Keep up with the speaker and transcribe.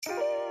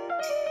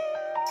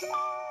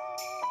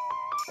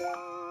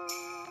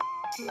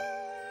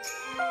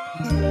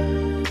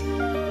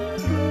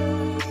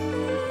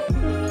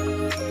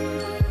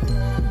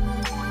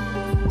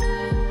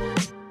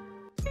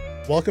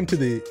Welcome to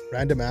the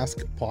Random Ask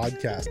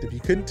podcast. If you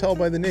couldn't tell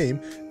by the name,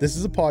 this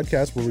is a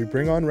podcast where we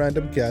bring on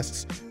random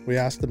guests, we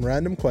ask them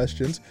random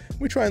questions,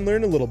 we try and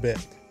learn a little bit.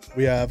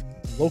 We have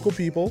local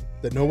people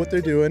that know what they're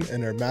doing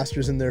and are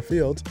masters in their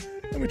fields,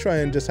 and we try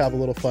and just have a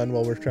little fun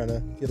while we're trying to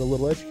get a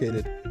little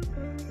educated.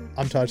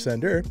 I'm Taj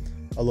Sander,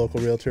 a local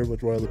realtor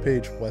with Royal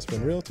LePage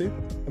Western Realty.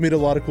 I meet a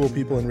lot of cool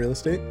people in real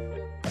estate.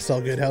 I sell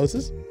good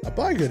houses, I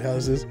buy good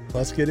houses.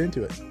 Let's get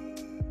into it.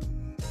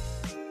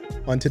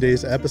 On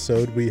today's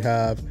episode, we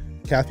have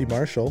Cathi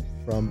Marshall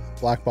from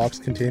Black Box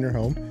Container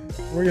Home.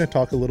 We're going to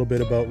talk a little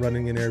bit about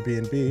running an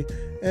Airbnb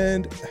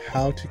and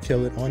how to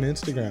kill it on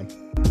Instagram.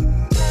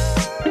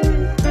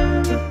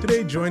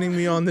 Today, joining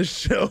me on the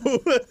show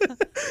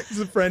is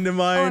a friend of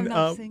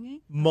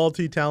mine,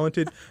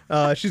 multi-talented.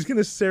 She's going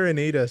to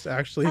serenade us,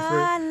 actually.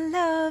 I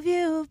love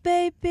you,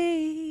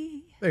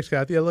 baby. Thanks,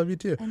 Cathi. I love you,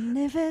 too. And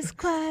if it's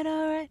quite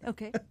all right.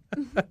 Okay.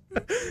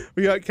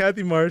 We got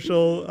Cathi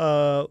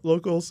Marshall,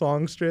 local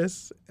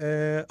songstress,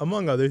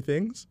 among other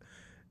things.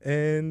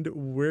 And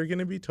we're going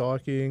to be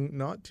talking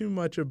not too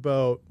much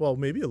about, well,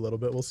 maybe a little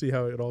bit. We'll see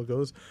how it all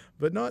goes.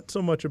 But not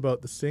so much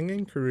about the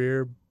singing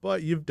career,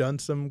 but you've done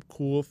some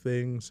cool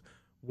things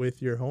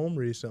with your home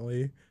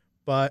recently.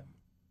 But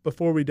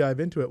before we dive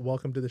into it,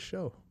 welcome to the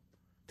show.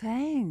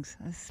 Thanks.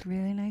 It's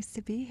really nice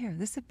to be here.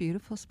 This is a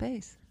beautiful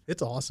space.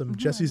 It's awesome.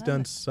 Jesse's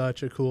done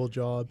such a cool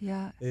job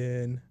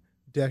in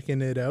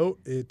decking it out.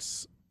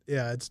 It's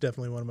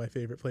definitely one of my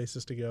favorite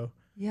places to go.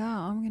 Yeah,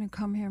 I'm going to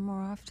come here more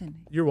often.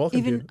 You're welcome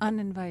Even to.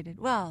 uninvited.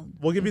 Well,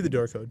 we'll give you the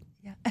door code.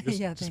 Yeah.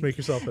 Just make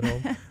yourself at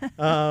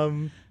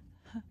home.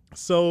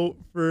 So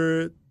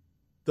for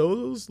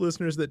those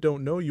listeners that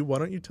don't know you, why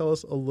don't you tell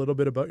us a little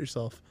bit about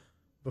yourself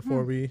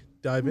before we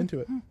dive into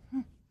it?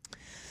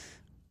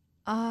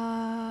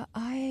 I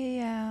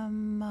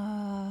am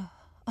a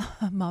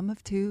mom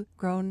of two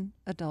grown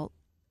adult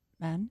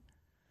men.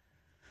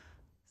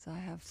 So I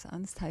have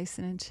sons,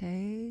 Tyson and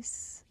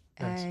Chase.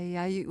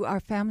 Nice. Our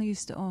family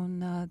used to own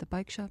the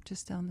bike shop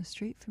just down the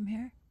street from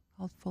here,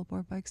 called Full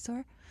Board Bike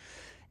Store.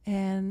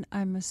 And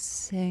I'm a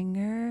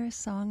singer,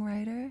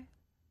 songwriter.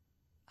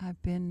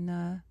 I've been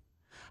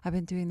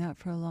doing that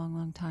for a long,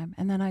 long time.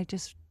 And then I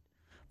just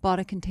bought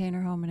a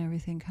container home, and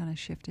everything kind of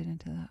shifted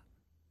into that.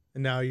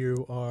 And now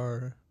you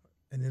are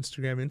an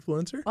Instagram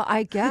influencer? Well,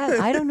 I guess.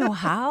 I don't know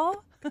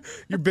how.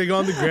 You're big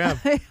on the gram.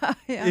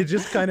 Yeah. It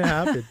just kind of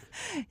happened.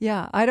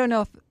 Yeah. I don't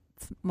know if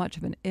it's much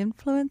of an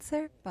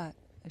influencer, but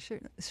I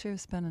sure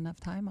spent enough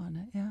time on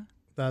it. Yeah.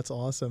 That's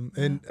awesome.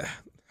 Yeah. And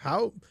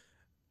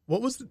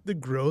what was the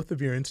growth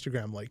of your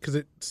Instagram like? Because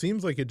it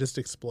seems like it just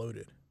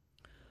exploded.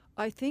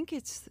 I think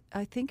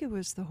it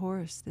was the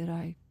horse that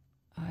I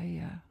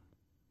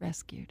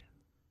rescued.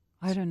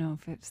 I don't know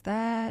if it's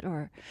that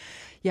or,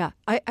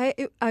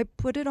 I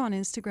put it on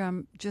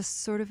Instagram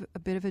just sort of a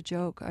bit of a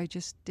joke. I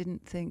just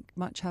didn't think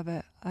much of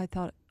it. I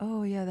thought,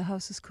 oh yeah, the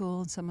house is cool,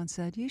 and someone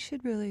said you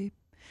should really,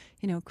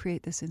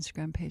 create this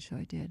Instagram page. So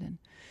I did,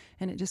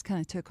 and it just kind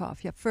of took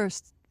off. Yeah,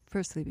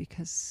 firstly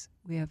because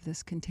we have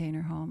this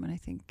container home, and I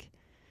think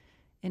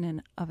in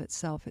and of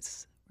itself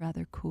it's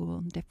rather cool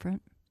and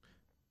different.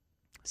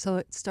 So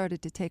it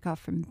started to take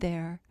off from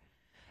there.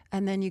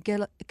 And then you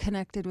get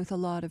connected with a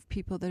lot of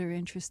people that are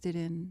interested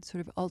in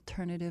sort of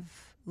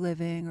alternative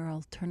living or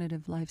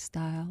alternative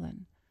lifestyle,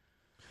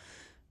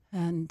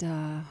 and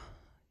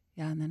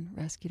then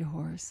rescued a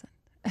horse.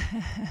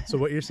 So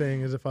what you're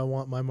saying is, if I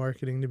want my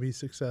marketing to be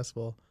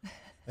successful,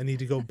 I need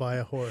to go buy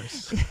a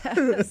horse.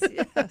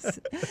 Yes.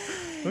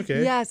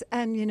 Okay. Yes,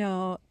 and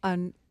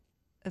on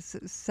a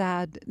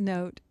sad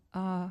note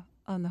on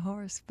the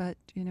horse, but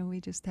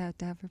we just had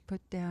to have her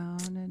put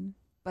down,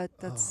 but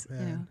that's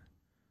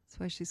that's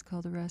why she's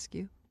called a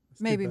rescue.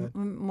 That's maybe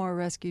more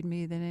rescued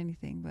me than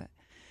anything, but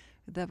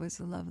that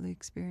was a lovely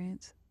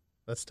experience.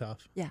 That's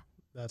tough. Yeah.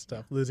 That's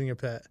tough. Losing a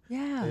pet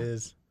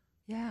is.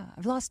 Yeah.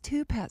 I've lost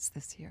 2 pets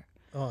this year.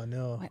 Oh,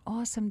 no. My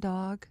awesome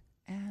dog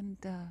and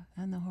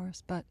the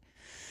horse. But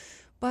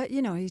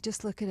you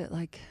just look at it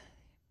like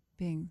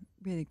being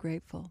really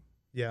grateful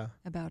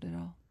about it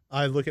all.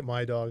 I look at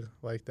my dog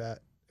like that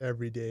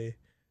every day,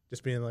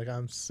 just being like,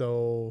 I'm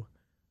so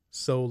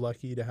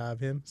lucky to have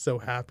him, so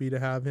happy to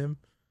have him,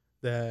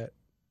 that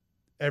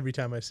every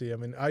time I see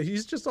him, and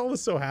he's just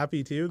always so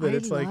happy too, that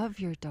it's like, I love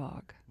your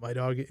dog. My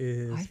dog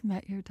is I've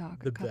met your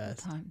dog a couple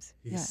times.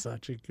 He's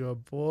such a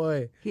good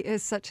boy. He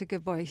is such a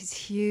good boy. He's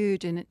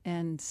huge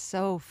and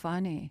so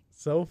funny.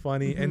 So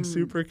funny and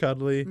super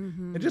cuddly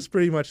and just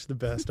pretty much the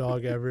best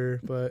dog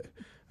ever. But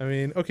I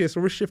mean, okay, so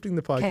we're shifting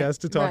the podcast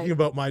to talking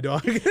about my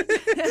dog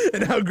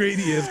and how great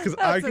he is, because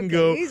I can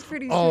go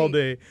all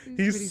day.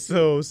 He's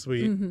so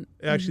sweet.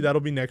 Actually,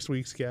 that'll be next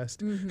week's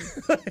guest.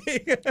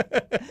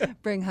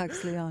 Bring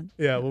Huxley on.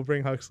 Yeah, we'll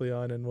bring Huxley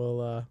on, and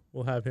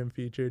we'll have him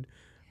featured,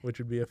 which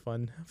would be a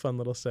fun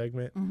little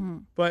segment.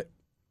 But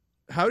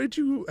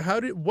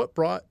what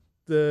brought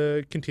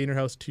the container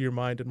house to your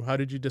mind, and how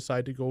did you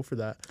decide to go for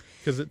that?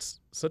 Because it's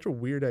such a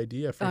weird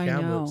idea for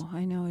hamlets.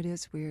 I know it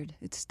is weird.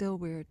 It's still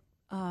weird.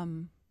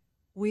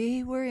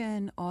 We were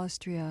in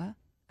Austria,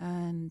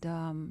 and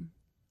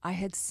I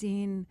had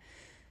seen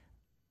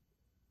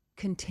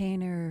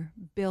container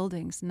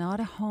buildings, not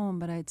a home,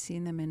 but I'd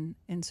seen them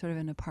in sort of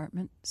an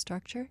apartment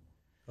structure.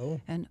 Oh.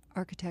 And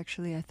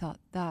architecturally, I thought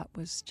that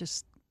was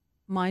just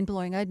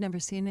mind-blowing. I'd never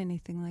seen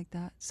anything like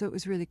that. So it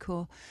was really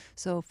cool.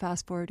 So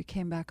fast forward, I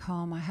came back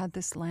home. I had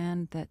this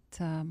land that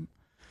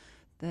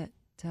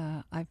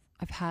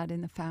I've had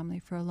in the family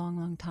for a long,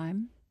 long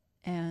time.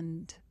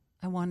 And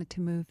I wanted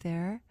to move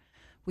there.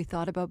 We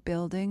thought about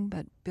building,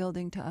 but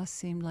building to us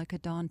seemed like a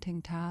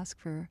daunting task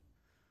for,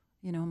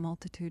 a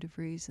multitude of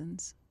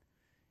reasons.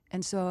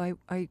 And so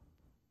I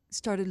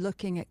started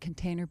looking at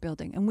container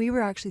building. And we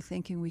were actually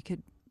thinking we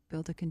could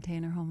build a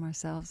container home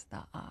ourselves.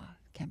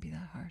 Can't be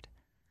that hard.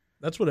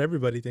 That's what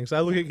everybody thinks.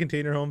 I look at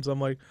container homes,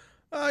 I'm like,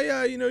 oh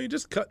yeah, you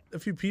just cut a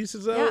few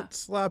pieces out,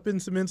 slap in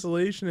some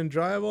insulation and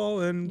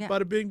drywall, and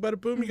bada bing,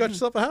 bada boom, you got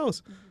yourself a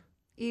house.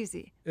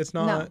 Easy. It's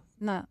not.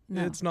 No.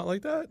 It's not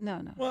like that?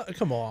 No. Well,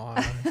 come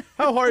on.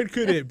 How hard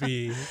could it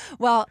be?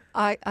 Well,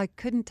 I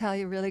couldn't tell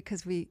you really,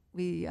 because we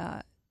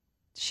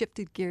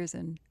shifted gears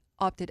and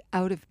opted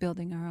out of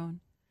building our own.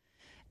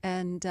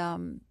 And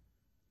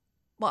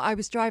I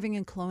was driving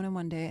in Kelowna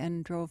one day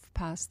and drove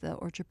past the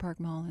Orchard Park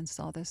Mall and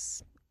saw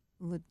this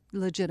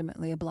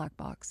legitimately a black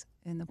box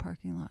in the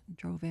parking lot, and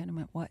drove in and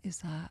went, what is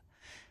that?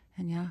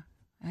 And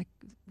it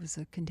was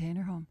a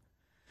container home.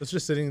 It's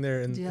just sitting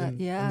there in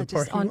the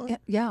parking lot?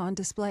 On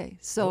display.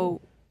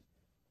 So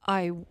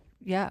I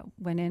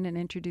went in and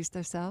introduced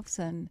ourselves,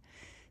 and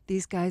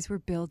these guys were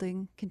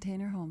building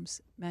container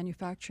homes,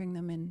 manufacturing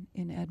them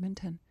in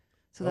Edmonton.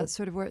 So that's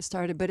sort of where it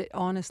started, but it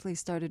honestly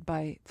started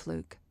by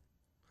fluke.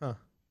 Huh.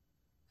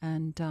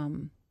 And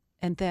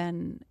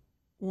then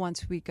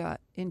once we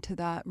got into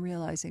that,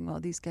 realizing,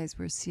 well, these guys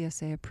were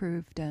CSA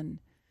approved, and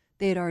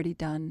they had already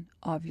done,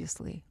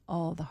 obviously,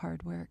 all the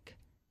hard work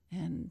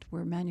and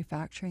were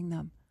manufacturing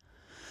them.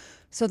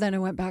 So then I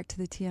went back to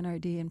the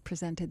TNRD and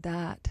presented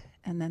that.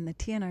 And then the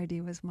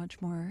TNRD was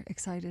much more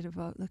excited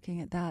about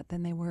looking at that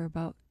than they were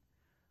about,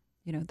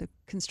 the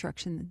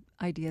construction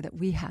idea that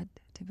we had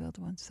to build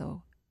one.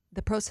 So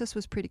the process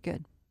was pretty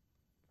good.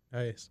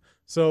 Nice.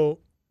 So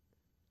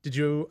did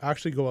you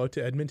actually go out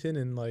to Edmonton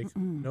and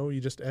no,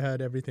 you just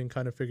had everything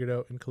kind of figured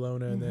out in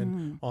Kelowna and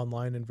then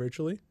online and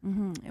virtually?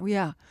 Mm-hmm.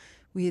 Yeah.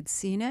 We had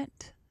seen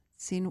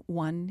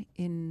one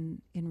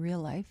in real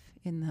life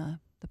in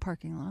the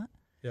parking lot.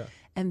 Yeah.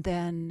 And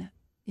then,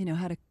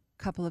 had a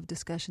couple of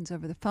discussions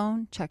over the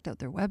phone, checked out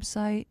their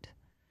website,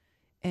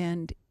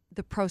 and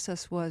the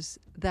process was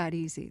that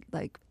easy.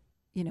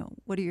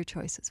 What are your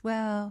choices?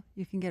 Well,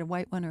 you can get a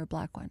white one or a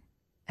black one.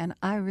 And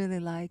I really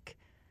like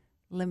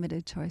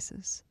limited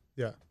choices.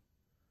 Yeah.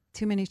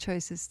 Too many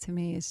choices to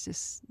me is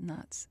just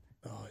nuts.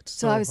 Oh, it's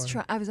so I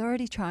was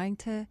already trying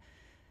to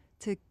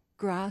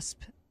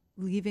grasp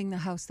leaving the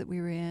house that we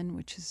were in,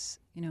 which is,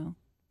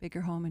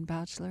 bigger home and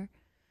bachelor,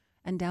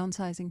 and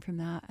downsizing from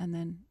that. And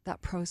then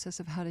that process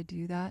of how to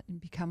do that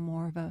and become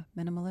more of a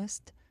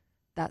minimalist,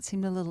 that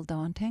seemed a little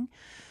daunting.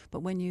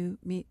 But when you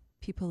meet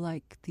people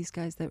like these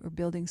guys that were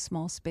building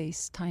small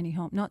space, tiny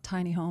home, not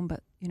tiny home,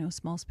 but,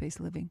 small space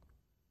living,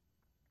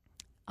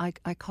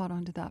 I caught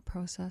on to that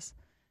process.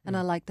 And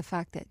I like the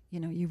fact that,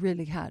 you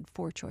really had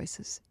 4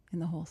 choices in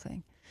the whole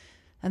thing.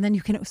 And then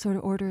you can sort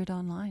of order it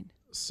online.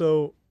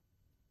 So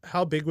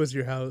how big was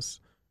your house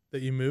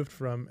that you moved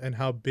from, and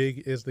how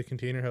big is the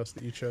container house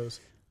that you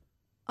chose?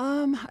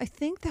 I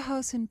think the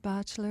house in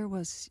Bachelor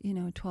was,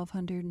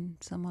 1,200 and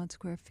some odd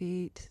square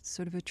feet,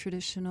 sort of a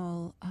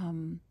traditional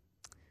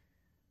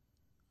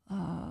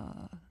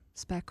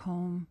spec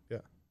home. Yeah.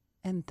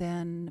 And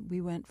then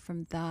we went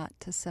from that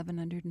to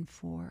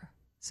 704.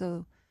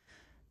 So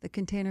the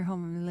container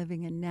home I'm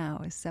living in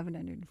now is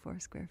 704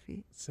 square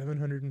feet.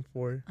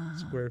 704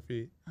 square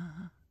feet.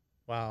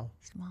 Wow.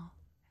 Small.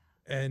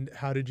 And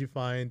how did you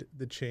find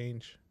the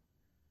change?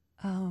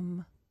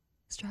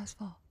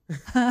 Stressful.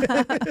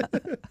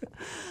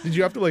 Did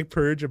you have to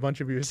purge a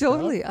bunch of your stuff?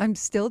 Totally. I'm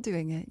still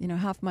doing it.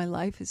 Half my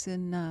life is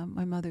in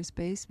my mother's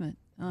basement.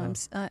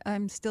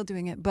 I'm still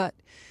doing it, but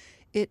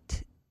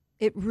it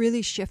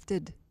really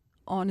shifted,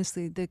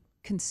 honestly, the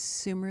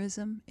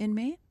consumerism in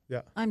me.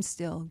 Yeah. I'm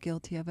still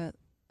guilty of it,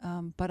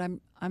 but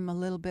I'm a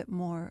little bit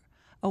more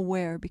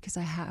aware because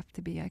I have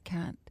to be. I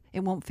can't. It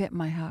won't fit in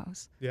my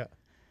house. Yeah.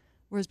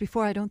 Whereas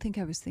before, I don't think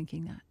I was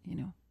thinking that.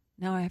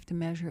 Now I have to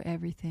measure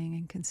everything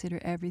and consider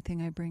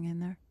everything I bring in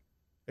there.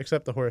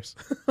 Except the horse.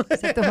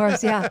 Except the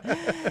horse, yeah.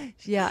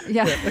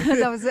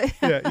 That was it.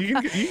 Yeah,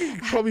 you can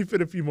probably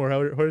fit a few more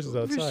horses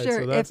outside. For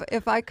sure. So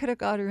if I could have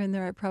got her in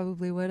there, I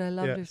probably would. I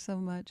loved her so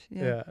much.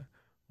 Yeah.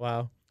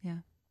 Wow. Yeah.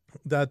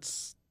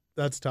 That's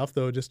tough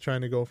though, just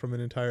trying to go from an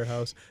entire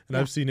house. And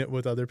I've seen it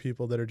with other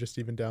people that are just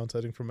even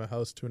downsizing from a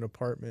house to an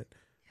apartment.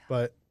 Yeah.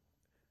 But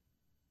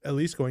at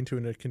least going to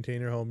in a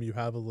container home, you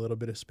have a little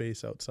bit of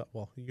space outside.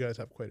 Well, you guys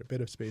have quite a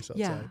bit of space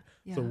outside.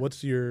 Yeah. So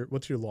what's your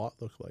lot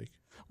look like?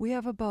 We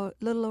have about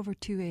a little over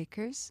 2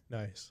 acres.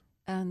 Nice.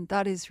 And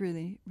that is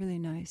really, really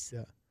nice.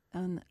 Yeah.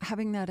 And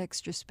having that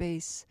extra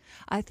space,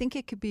 I think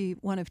it could be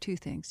one of two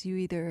things. You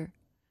either,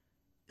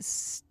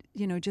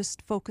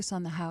 just focus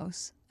on the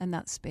house and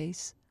that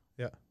space.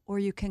 Yeah. Or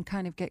you can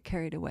kind of get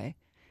carried away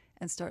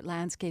and start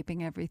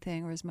landscaping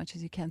everything or as much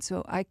as you can.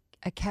 So I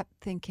kept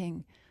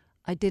thinking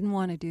I didn't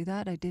want to do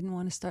that. I didn't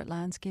want to start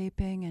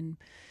landscaping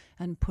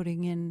and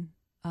putting in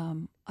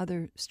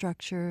other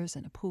structures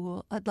and a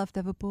pool. I'd love to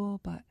have a pool,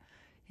 but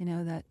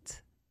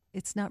that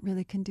it's not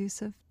really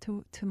conducive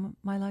to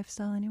my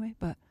lifestyle anyway.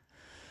 But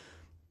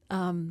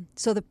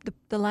so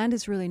the land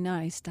is really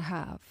nice to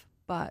have,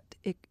 but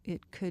it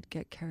could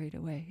get carried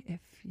away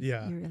if you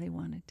really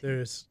wanted to.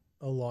 There's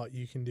a lot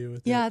you can do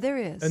with it. Yeah, there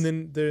is. And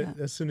then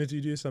as soon as you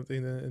do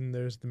something, then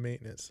there's the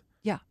maintenance.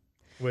 Yeah.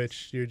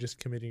 Which you're just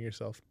committing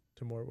yourself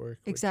to more work.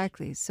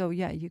 Exactly. So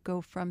you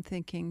go from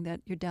thinking that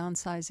you're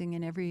downsizing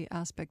in every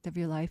aspect of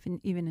your life, and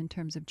even in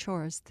terms of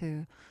chores,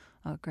 to,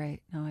 oh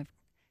great, now I've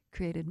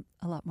created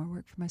a lot more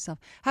work for myself.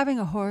 Having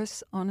a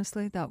horse,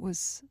 honestly, that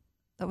was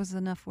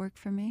enough work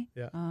for me.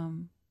 Yeah.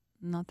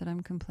 Not that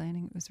I'm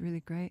complaining. It was really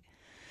great.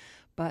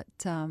 But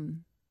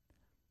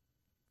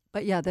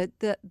yeah,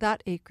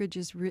 that acreage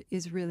is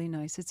really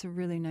nice. It's a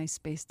really nice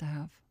space to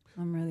have.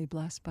 I'm really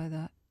blessed by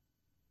that.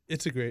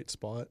 It's a great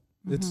spot.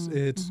 Mm-hmm,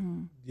 It's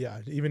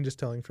even just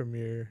telling from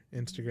your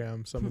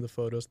Instagram some of the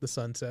photos, the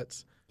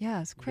sunsets.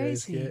 Yeah, it's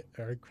crazy.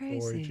 Are crazy.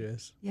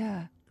 Gorgeous.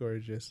 Yeah.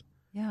 Gorgeous.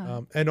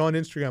 Yeah. And on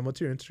Instagram, what's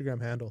your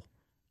Instagram handle?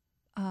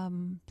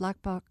 Black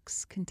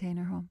Box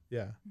Container Home.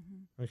 Yeah.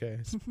 Mm-hmm. Okay.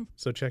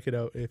 So check it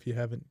out if you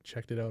haven't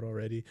checked it out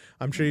already.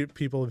 I'm sure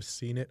people have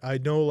seen it. I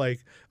know,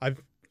 like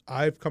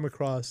I've come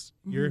across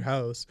your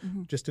house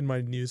just in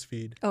my news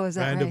feed. Oh, is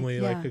that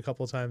randomly, right? Yeah. like a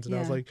couple times, and I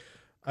was like,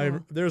 Cool.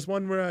 There's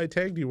one where I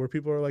tagged you where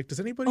people are like, does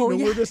anybody know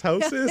where this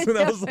house is? And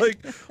I was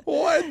like,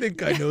 oh, I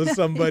think I know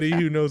somebody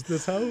who knows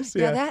this house.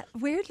 Yeah. That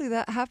weirdly,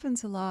 that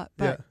happens a lot.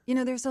 But,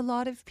 there's a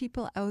lot of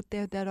people out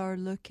there that are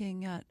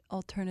looking at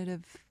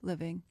alternative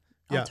living,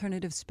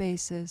 alternative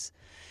spaces,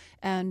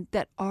 and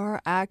that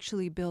are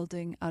actually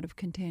building out of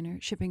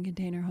shipping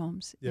container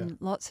homes in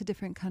lots of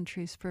different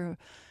countries for,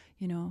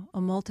 a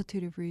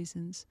multitude of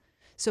reasons.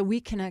 So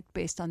we connect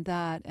based on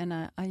that, and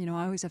I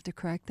always have to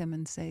correct them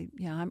and say,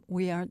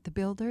 we aren't the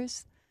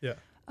builders. Yeah.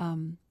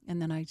 And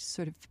then I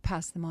sort of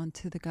pass them on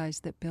to the guys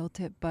that built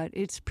it. But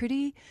it's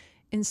pretty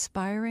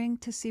inspiring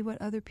to see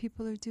what other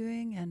people are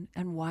doing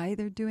and why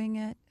they're doing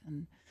it.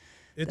 And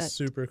it's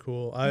super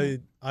cool.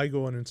 I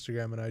go on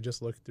Instagram and I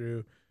just look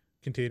through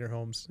container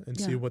homes and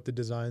see what the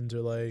designs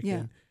are like.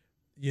 Yeah.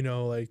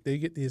 And like they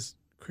get these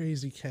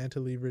crazy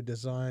cantilever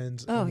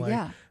designs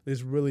and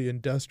these really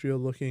industrial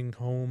looking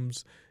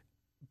homes.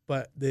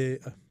 But they're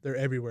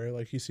everywhere.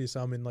 Like you see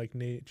some in like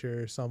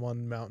nature, some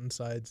on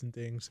mountainsides and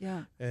things.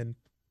 Yeah. And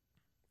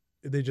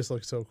they just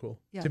look so cool.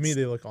 Yeah, to me,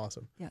 they look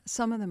awesome. Yeah.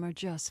 Some of them are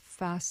just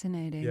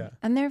fascinating. Yeah.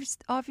 And there's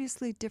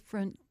obviously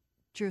different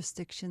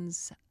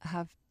jurisdictions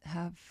have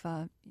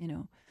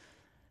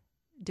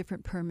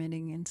different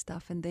permitting and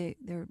stuff, and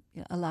they're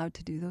allowed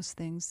to do those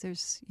things.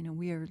 There's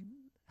we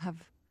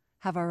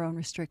have our own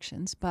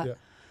restrictions, but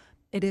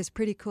it is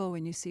pretty cool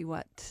when you see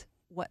what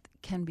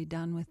can be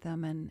done with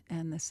them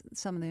and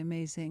some of the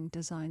amazing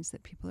designs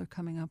that people are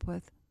coming up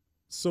with.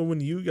 So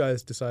when you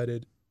guys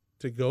decided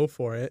to go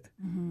for it,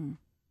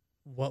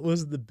 what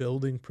was the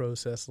building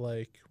process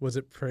like? Was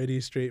it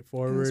pretty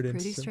straightforward? It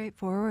was pretty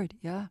straightforward,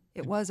 yeah.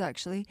 It was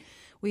actually.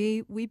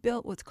 We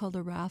built what's called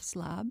a raft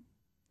slab.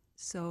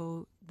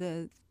 So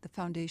the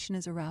foundation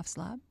is a raft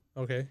slab.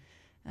 Okay.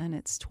 And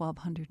it's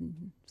 1,200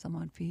 and some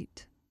odd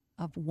feet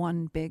of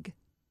one big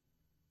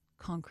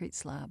concrete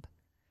slab.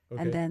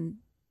 Okay. And then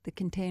the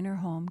container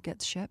home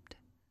gets shipped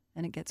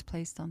and it gets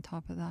placed on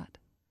top of that.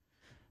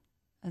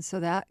 And so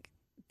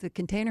the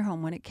container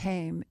home, when it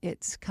came,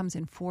 it comes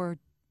in four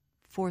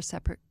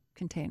separate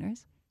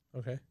containers.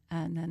 Okay.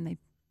 And then they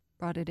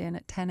brought it in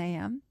at 10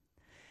 a.m.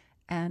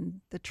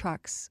 and the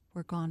trucks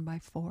were gone by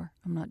 4.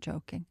 I'm not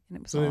joking. And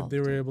it was so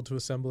they were able to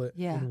assemble it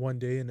in one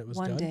day and it was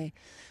done?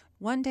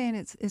 One day and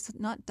it's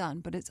not done,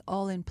 but it's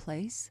all in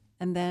place.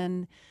 And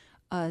then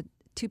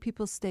 2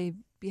 people stay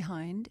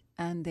behind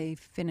and they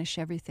finish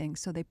everything.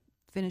 So they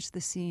finish the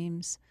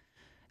seams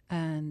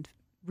and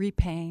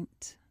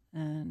repaint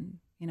and,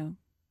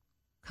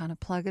 kind of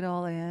plug it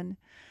all in.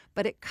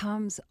 But it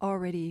comes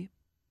already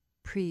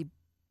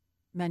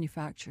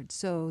pre-manufactured.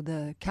 So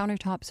the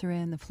countertops are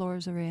in, the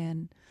floors are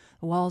in,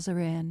 the walls are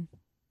in.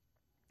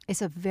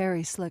 It's a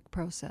very slick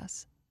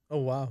process. Oh,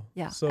 wow.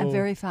 Yeah, and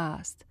very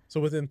fast. So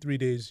within 3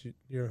 days,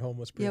 your home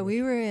was pretty much...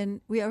 we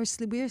were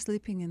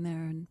sleeping in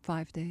there in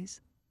 5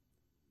 days.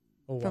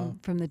 Oh, wow.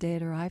 From the day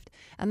it arrived.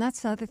 And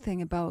that's the other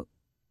thing about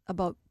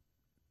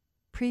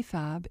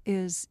prefab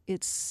is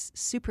it's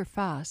super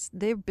fast.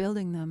 They're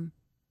building them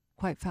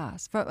quite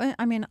fast.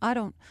 I mean, I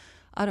don't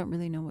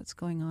really know what's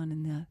going on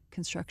in the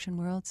construction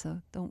world,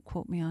 so don't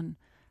quote me on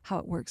how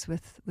it works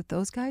with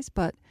those guys.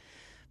 But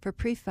for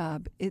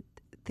prefab, I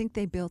think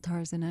they built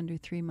ours in under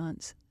 3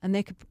 months. And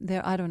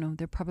I don't know,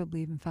 they're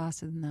probably even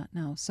faster than that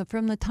now. So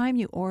from the time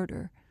you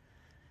order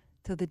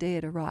till the day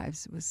it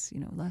arrives, it was,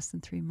 less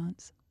than 3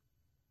 months.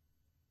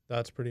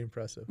 That's pretty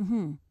impressive.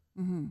 Mm-hmm.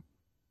 Mm-hmm.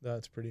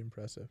 That's pretty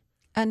impressive.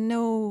 And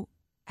no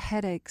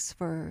headaches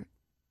for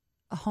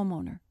a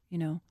homeowner,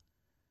 No,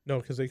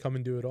 because they come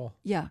and do it all.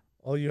 Yeah.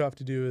 All you have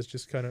to do is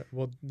just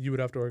you would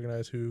have to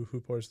organize who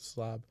pours the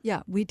slab.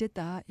 Yeah, we did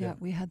that. Yeah, Yeah.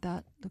 we had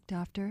that looked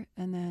after.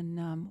 And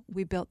then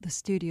we built the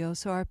studio.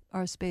 So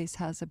our space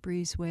has a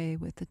breezeway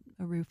with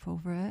a roof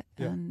over it,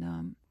 Yeah.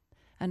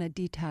 and a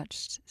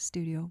detached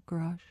studio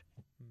garage.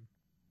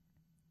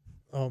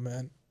 Oh,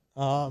 man.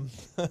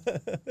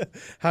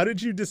 How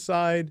did you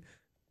decide,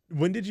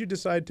 when did you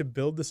decide to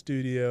build the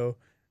studio,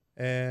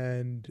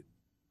 and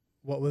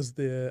what was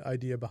the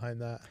idea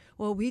behind that?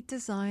 Well, we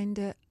designed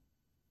it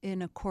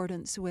in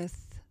accordance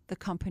with the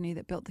company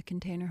that built the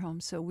container home.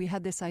 So we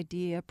had this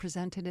idea,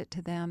 presented it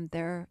to them.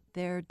 Their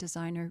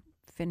designer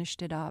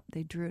finished it up.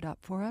 They drew it up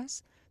for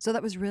us. So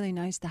that was really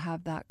nice to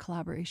have that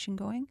collaboration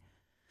going.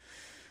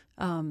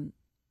 So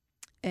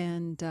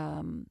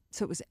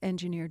it was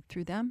engineered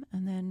through them,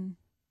 and then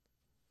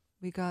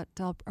we got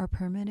our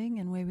permitting,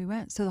 and away we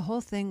went. So the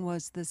whole thing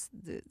was this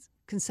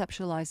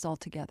conceptualized all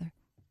together.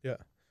 Yeah.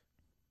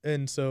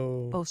 And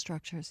so Both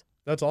structures.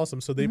 that's awesome.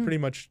 So they Mhm. pretty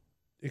much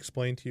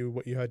explained to you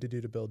what you had to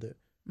do to build it.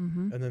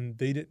 Mm-hmm. And then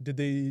did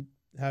they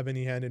have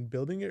any hand in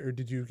building it, or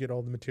did you get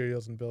all the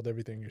materials and build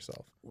everything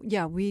yourself?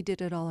 Yeah, we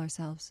did it all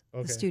ourselves.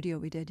 Okay. The studio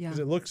we did, yeah. Because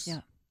it looks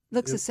Yeah.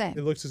 Looks the same.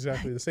 It looks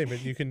exactly the same,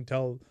 but you can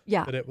tell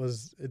Yeah. that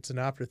it's an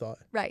afterthought.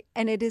 Right.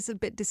 And it is a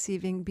bit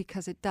deceiving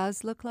because it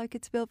does look like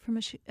it's built from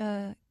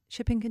a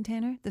shipping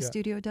container. The Yeah.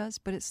 studio does,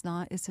 but it's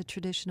not. It's a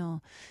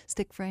traditional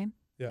stick frame.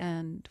 Yeah.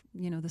 And,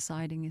 the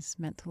siding is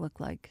meant to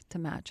look like, to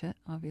match it,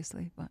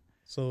 obviously. But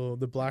So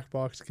the black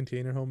box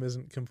container home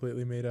isn't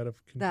completely made out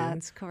of containers?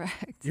 that's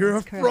correct. You're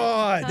That's a correct.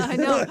 fraud. I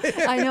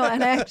know.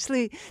 And I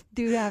actually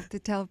do have to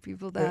tell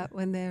people that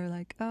when they're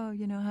like, oh,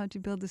 how'd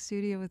you build the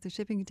studio with the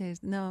shipping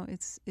containers? No,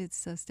 it's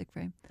a stick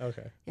frame.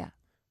 Okay. Yeah.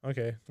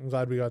 Okay. I'm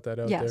glad we got that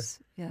out there.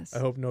 Yes. I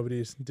hope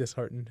nobody's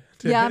disheartened.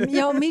 Yeah,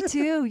 me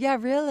too. Yeah,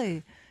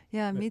 really.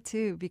 Yeah, me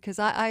too. Because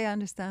I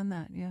understand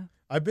that. Yeah.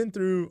 I've been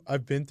through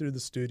the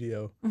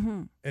studio,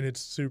 Mm-hmm. and it's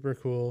super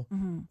cool.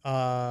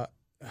 Mm-hmm.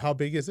 How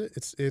big is it?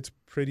 It's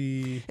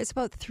pretty. It's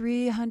about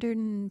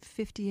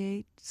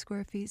 358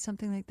 square feet,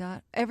 something like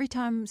that. Every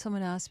time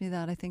someone asks me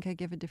that, I think I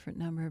give a different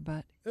number,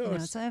 but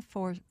it's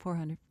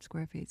 400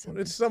 square feet.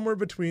 Something. It's somewhere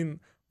between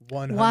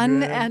 100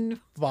 1 and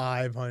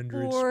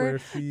 500 square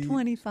feet.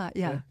 25.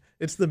 Yeah.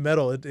 It's the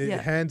metal. It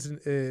Yeah.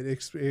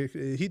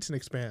 it heats and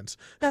expands.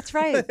 That's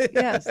right.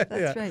 Yes, that's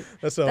Yeah. right.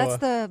 So That's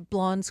the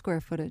blonde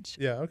square footage.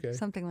 yeah. Okay.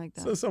 Something like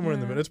that. So somewhere in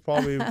the middle. It's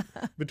probably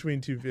between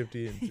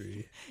 250 and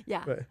 3.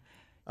 Yeah. But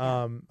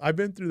I've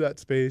been through that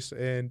space,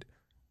 and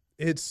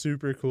it's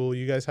super cool.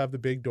 You guys have the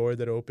big door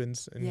that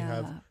opens, and you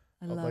have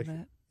I love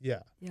it.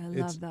 yeah. Yeah, I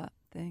It's- love that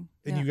thing.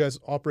 And Yeah. you guys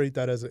operate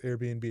that as an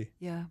Airbnb.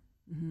 Yeah.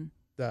 Mm-hmm.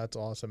 That's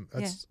awesome.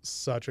 That's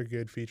such a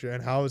good feature.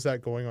 And how is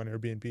that going on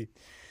Airbnb?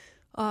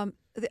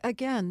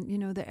 Again,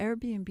 the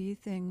Airbnb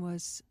thing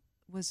was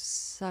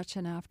such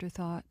an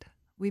afterthought.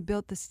 We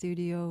built the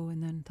studio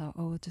and then thought,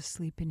 oh, we'll just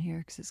sleep in here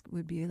because it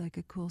would be like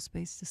a cool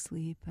space to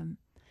sleep.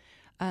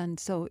 And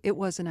so it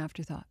was an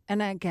afterthought.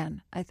 And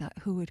again, I thought,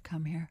 who would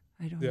come here?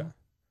 I don't know,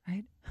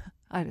 right?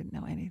 I didn't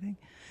know anything.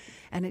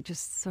 And it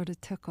just sort of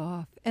took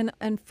off.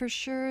 And for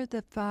sure,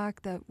 the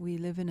fact that we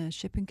live in a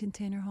shipping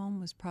container home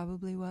was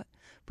probably what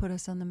put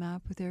us on the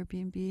map with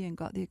Airbnb and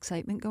got the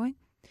excitement going.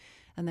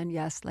 And then,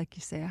 yes, like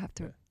you say, I have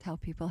to tell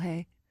people,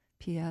 hey,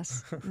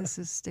 P.S., this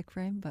is stick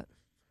frame.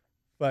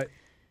 But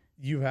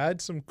you had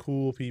some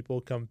cool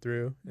people come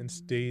through and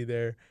stay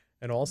there.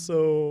 And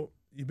also,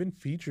 you've been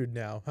featured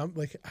now.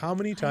 How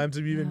many times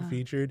have you been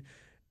featured?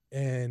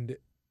 And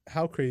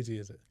how crazy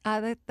is it?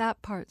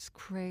 That part's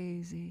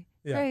crazy.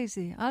 Yeah.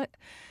 Crazy.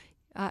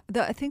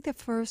 I think the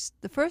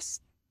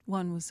first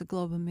one was the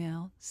Globe and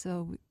Mail.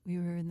 So we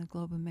were in the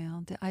Globe and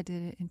Mail. I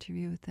did an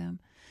interview with them.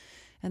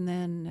 And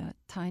then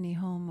Tiny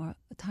Home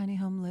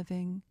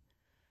Living.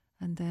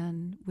 And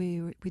then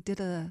we did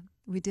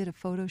a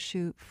photo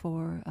shoot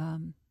for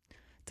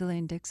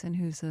Delane Dixon,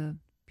 who's a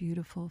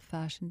beautiful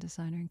fashion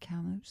designer in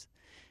Kamloops.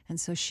 And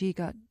so she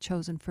got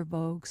chosen for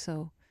Vogue.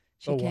 So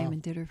she came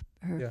and did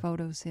her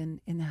photos in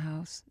the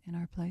house, in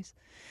our place.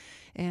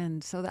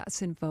 And so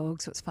that's in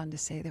Vogue. So it's fun to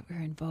say that we're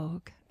in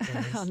Vogue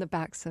on the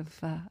backs of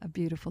a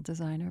beautiful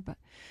designer.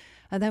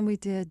 And then we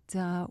did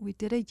a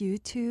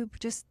YouTube,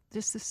 just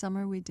this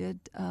summer we did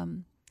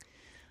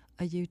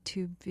a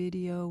YouTube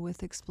video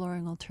with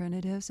Exploring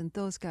Alternatives. And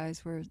those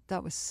guys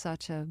that was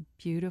such a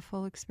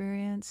beautiful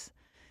experience.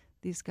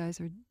 These guys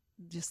are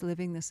just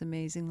living this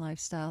amazing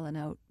lifestyle and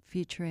out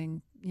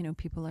featuring,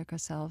 people like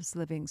ourselves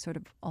living sort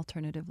of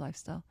alternative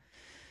lifestyle.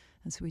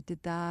 And so we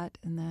did that.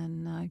 And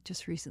then I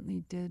just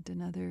recently did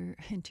another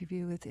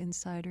interview with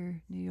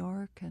Insider New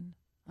York. And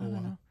I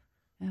don't know.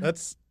 Yeah.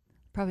 That's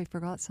probably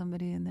forgot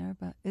somebody in there,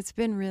 but it's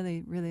been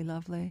really, really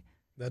lovely.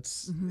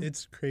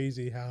 It's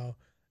crazy how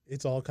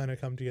it's all kind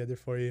of come together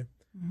for you.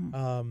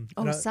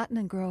 Sutton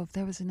and Grove,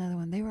 there was another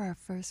one. They were our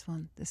first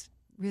one. This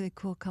really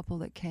cool couple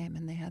that came,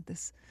 and they had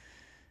this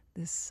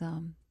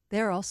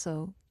they're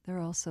also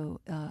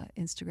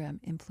Instagram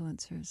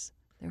influencers.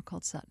 They're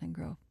called Sutton and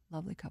Grove.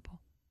 Lovely couple.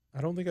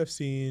 I don't think I've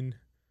seen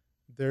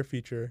their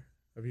feature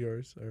of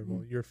yours,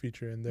 or your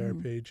feature in their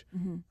page.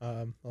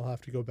 I'll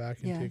have to go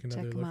back and take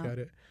another look at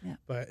it. Yeah.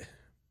 But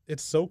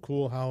it's so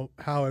cool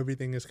how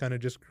everything has kind of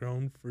just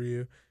grown for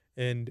you,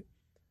 and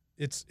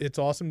it's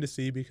awesome to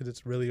see because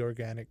it's really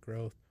organic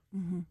growth.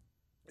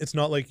 It's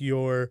not like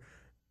you're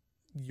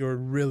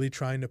really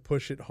trying to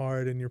push it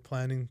hard and you're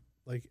planning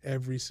like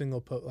every single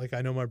post. Like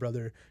I know my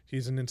brother,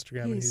 he's an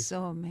Instagram, and he's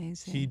so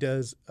amazing. He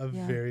does a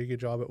very good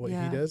job at what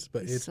he does,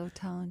 but he's so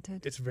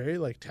talented. It's very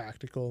like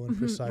tactical and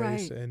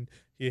precise, and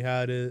he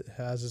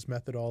has his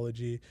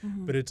methodology.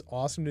 But it's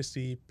awesome to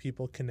see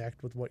people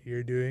connect with what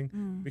you're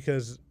doing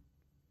because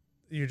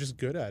you're just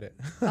good at it,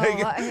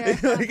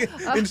 like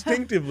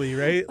instinctively,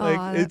 right?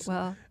 Like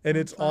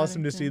it's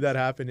awesome to see that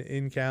happen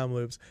in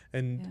Kamloops,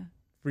 and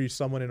for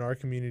someone in our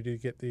community to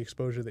get the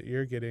exposure that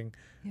you're getting,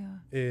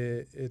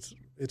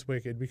 it's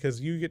wicked because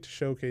you get to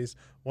showcase.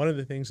 One of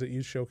the things that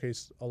you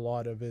showcase a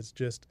lot of is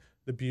just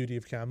the beauty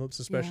of Kamloops,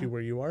 especially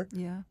where you are.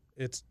 Yeah,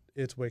 it's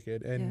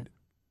wicked. And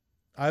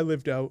I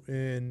lived out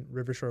in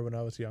Rivershore when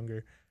I was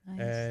younger. Nice.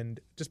 And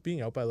just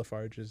being out by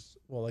Lafarge is,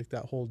 well, like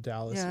that whole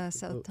Dallas,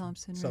 South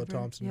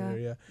Thompson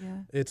area.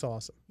 It's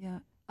awesome. Yeah,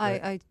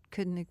 I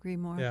couldn't agree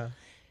more. Yeah,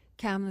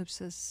 Kamloops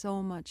has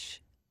so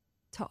much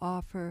to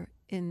offer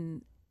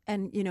and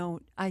you know,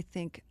 I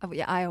think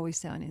I always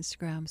say on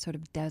Instagram sort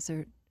of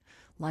desert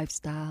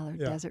lifestyle or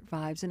desert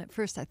vibes. And at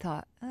first I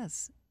thought,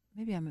 it's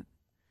a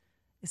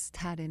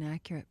tad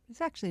inaccurate. It's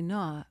actually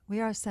not.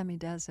 We are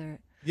semi-desert.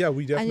 Yeah,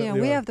 we definitely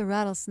and we have the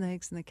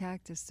rattlesnakes and the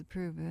cactus to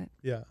prove it.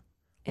 Yeah.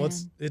 Well,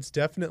 it's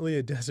definitely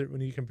a desert when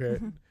you compare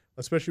it,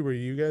 especially where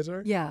you guys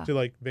are, to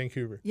like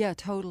Vancouver. Yeah,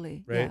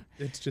 totally. Right?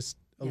 Yeah. It's just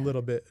a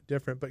little bit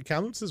different. But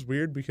Kamloops is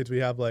weird because we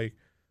have like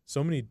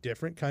so many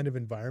different kind of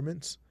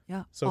environments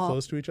so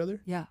close to each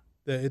other. Yeah.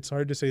 That it's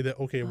hard to say that,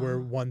 okay, we're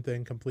one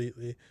thing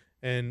completely.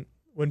 And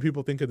when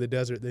people think of the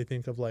desert, they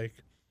think of like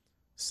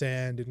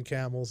sand and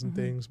camels and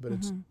things, but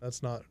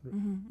that's not.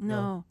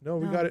 No,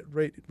 we got it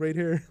right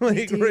here,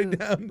 like right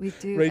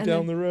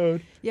down the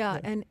road. Yeah,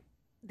 and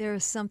there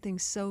is something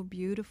so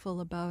beautiful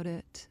about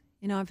it.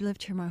 You know, I've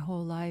lived here my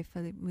whole life.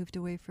 I moved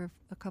away for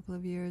a couple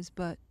of years,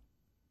 but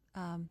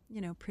you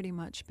know, pretty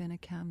much been a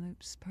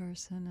Kamloops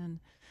person.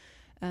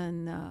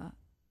 And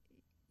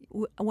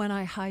when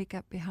I hike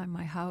up behind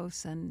my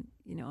house, and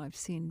you know, I've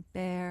seen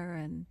bear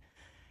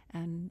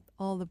and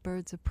all the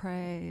birds of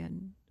prey,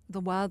 and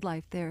the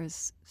wildlife there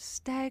is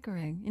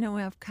staggering. You know,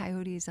 we have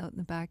coyotes out in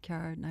the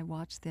backyard, and I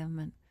watch them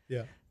and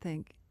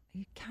think,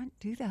 you can't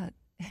do that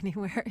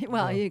anywhere.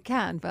 Well, you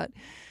can, but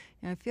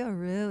you know, I feel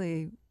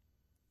really,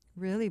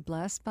 really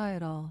blessed by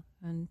it all,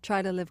 and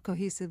try to live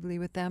cohesively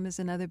with them is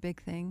another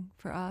big thing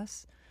for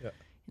us. Yeah.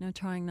 You know,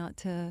 trying not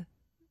to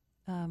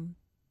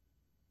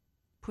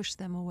push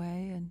them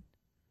away and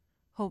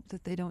hope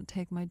that they don't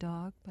take my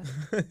dog, but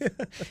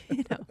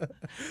you know,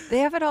 they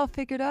have it all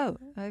figured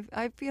out.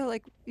 I feel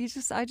like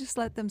I just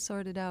let them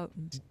sort it out.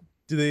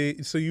 Do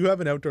they? So you have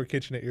an outdoor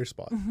kitchen at your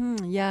spot?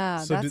 Yeah,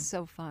 so that's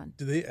so fun.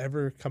 Do they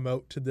ever come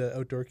out to the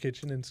outdoor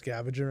kitchen and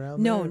scavenge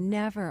around? No, there?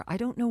 Never. I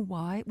don't know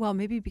why. Well,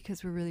 maybe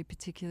because we're really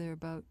particular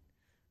about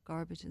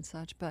garbage and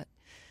such, but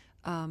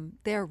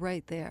they're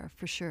right there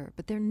for sure.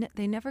 But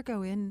they never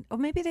go in. Oh,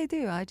 maybe they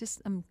do.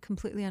 I'm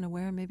completely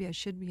unaware. Maybe I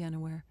should be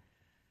unaware.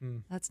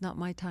 That's not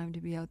my time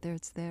to be out there.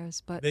 It's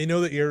theirs. But they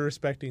know that you're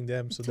respecting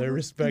them, so they're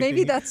respecting.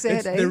 Maybe that's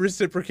it. They're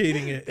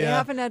reciprocating it. They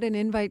haven't had an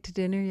invite to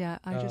dinner yet.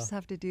 I just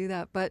have to do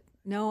that. But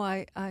no,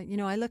 I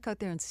look out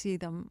there and see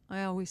them.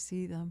 I always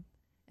see them,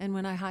 and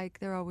when I hike,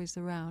 they're always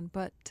around.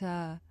 But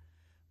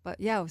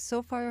yeah,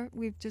 so far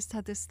we've just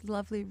had this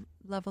lovely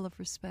level of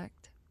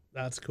respect.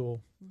 That's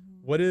cool.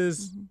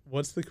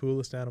 What's the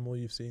coolest animal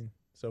you've seen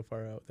so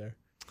far out there?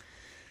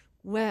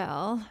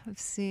 Well, I've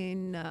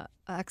seen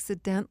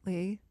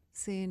accidentally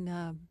seen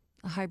a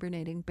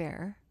hibernating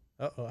bear.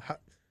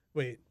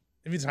 Wait,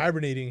 if he's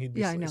hibernating, he'd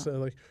be so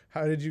like,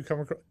 how did you come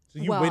across? So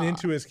you went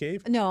into his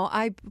cave? No,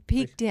 I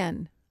peeked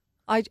in.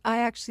 I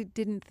actually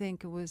didn't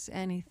think it was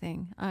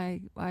anything.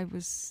 It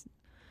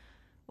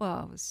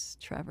was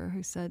Trevor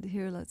who said,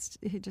 here, let's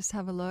just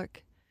have a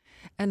look.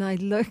 And I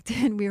looked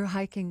in, we were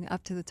hiking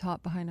up to the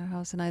top behind our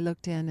house, and I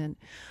looked in and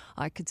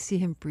I could see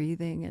him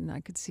breathing, and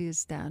I could see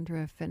his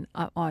dandruff, and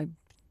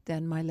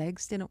then my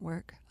legs didn't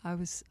work. I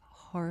was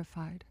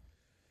horrified.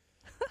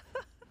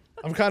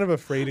 I'm kind of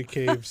afraid of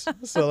caves,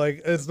 so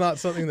like it's not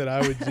something that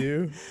I would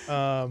do.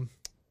 Well,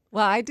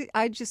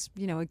 I just,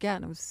 you know,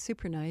 again, I was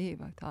super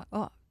naive. I thought,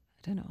 I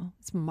don't know,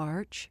 it's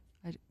March.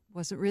 I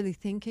wasn't really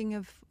thinking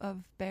of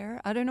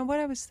bear. I don't know what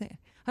I was thinking.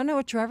 I don't know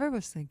what Trevor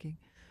was thinking.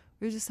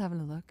 We were just having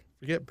a look.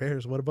 Forget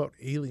bears. What about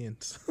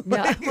aliens?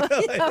 Yeah,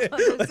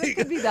 it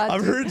could be that.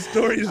 I've too. heard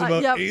stories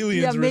about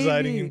aliens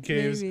residing in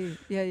caves. Maybe.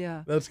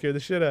 Yeah. That scared the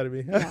shit out of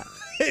me.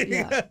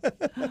 Yeah.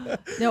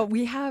 No,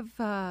 we have,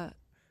 the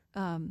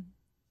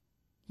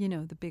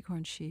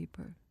bighorn sheep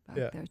are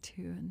back there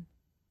too, and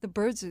the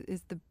birds are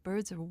The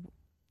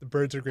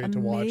birds are great to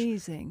watch.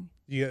 amazing.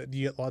 You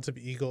get lots of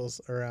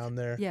eagles around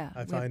there. Yeah,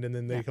 I find, and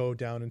then they go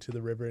down into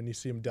the river, and you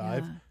see them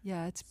dive.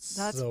 Yeah, that's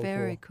So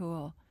very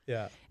cool.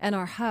 Yeah, And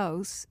our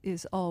house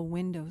is all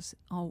windows,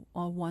 all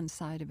one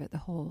side of it, the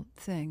whole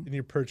thing. and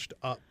you're perched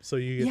up, so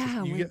you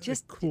get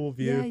a cool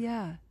view.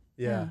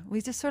 Yeah.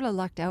 We just sort of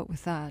lucked out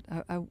with that.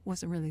 I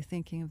wasn't really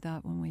thinking of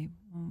that when we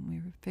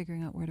were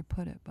figuring out where to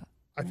put it, but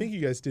I think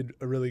you guys did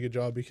a really good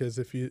job, because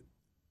if you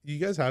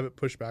guys have it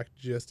pushed back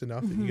just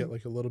enough that you get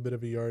like a little bit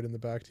of a yard in the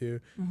back too,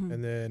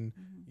 and then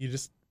you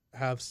just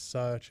have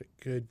such a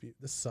good view.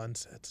 The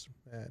sunsets,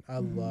 man, I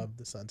love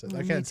the sunsets.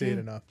 I can't say it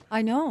enough.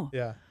 I know.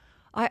 Yeah.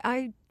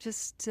 I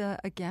just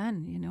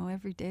again,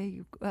 every day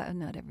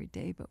not every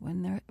day, but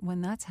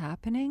when that's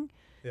happening,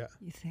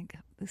 you think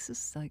this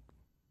is like,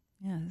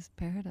 this is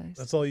paradise.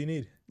 That's all you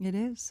need. It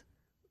is.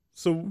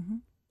 So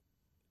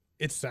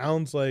it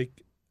sounds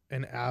like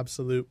an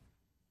absolute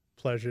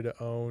pleasure to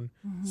own.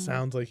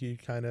 Sounds like you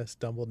kind of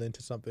stumbled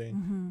into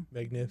something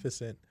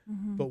magnificent.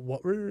 But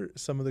what were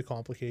some of the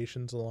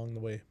complications along the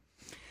way?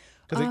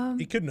 Because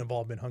it couldn't have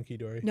all been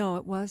hunky-dory. No,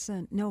 it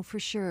wasn't. No, for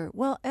sure.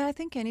 Well, I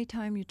think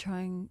anytime you're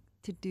trying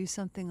to do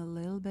something a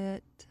little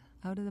bit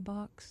out of the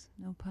box,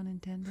 no pun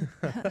intended,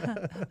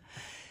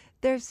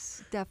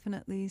 there's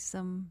definitely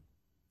some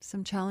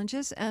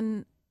challenges,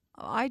 and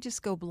I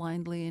just go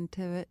blindly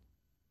into it.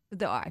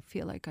 Though I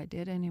feel like I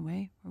did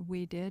anyway, or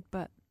we did,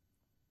 but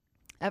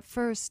at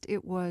first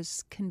it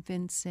was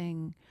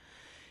convincing,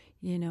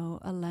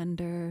 a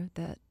lender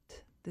that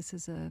this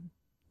is a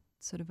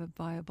sort of a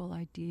viable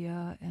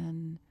idea,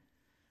 and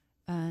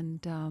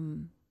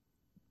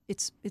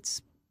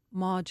it's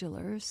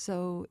modular,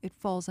 so it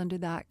falls under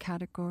that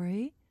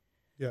category.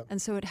 Yeah.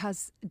 And so it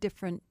has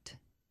different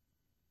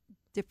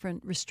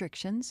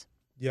restrictions.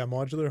 Yeah,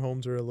 modular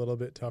homes are a little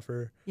bit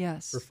tougher.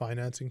 Yes. For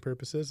financing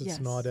purposes. It's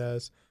not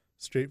as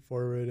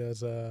straightforward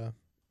as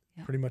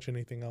pretty much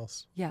anything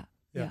else. Yeah.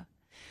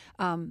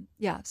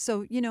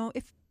 So,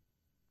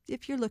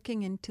 if you're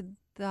looking into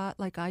that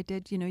like I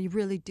did, you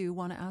really do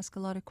want to ask a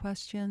lot of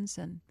questions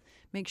and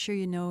make sure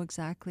you know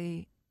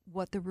exactly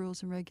what the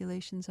rules and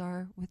regulations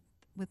are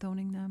with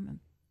owning them. And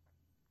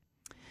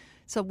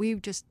so we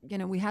just,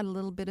 we had a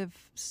little bit of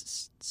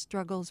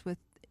struggles with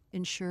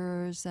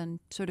insurers and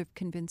sort of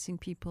convincing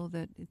people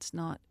that it's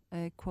not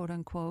a quote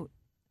unquote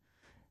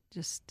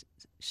just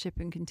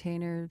shipping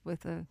container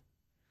with a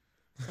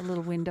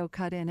little window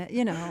cut in it,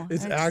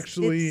 It's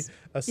actually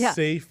a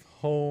safe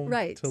home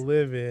to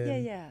live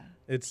in. Yeah.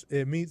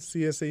 It meets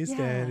CSA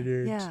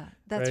standards. Yeah,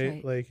 that's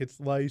right. Like it's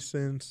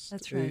licensed.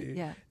 That's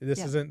right.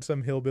 This isn't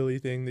some hillbilly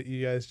thing that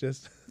you guys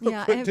just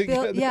put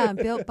together.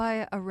 Built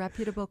by a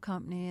reputable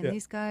company, and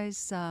these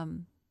guys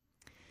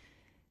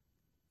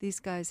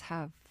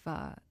have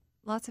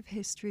lots of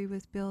history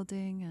with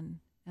building,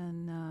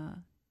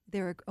 and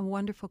they're a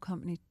wonderful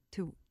company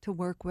to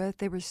work with.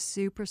 They were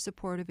super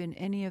supportive in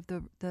any of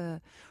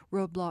the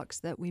roadblocks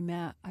that we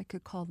met. I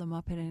could call them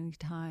up at any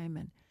time,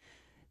 and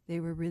they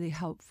were really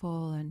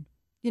helpful. And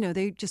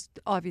they just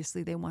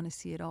obviously they want to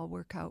see it all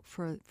work out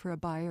for a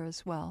buyer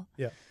as well.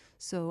 Yeah.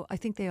 So I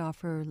think they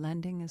offer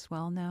lending as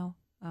well now,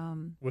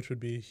 which would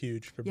be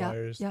huge for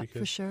buyers. Yeah,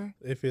 because for sure.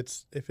 If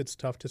it's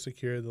tough to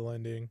secure the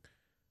lending,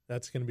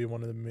 that's going to be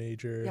one of the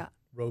major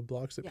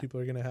roadblocks that people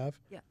are going to have.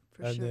 Yeah,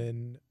 for sure. And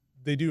then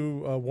they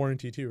do a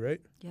warranty too,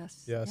 right?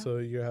 Yes. Yeah. So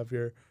you have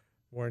your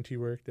warranty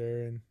work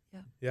there, and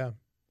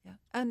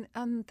and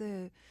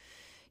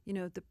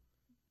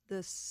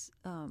this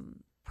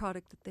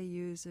product that they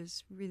use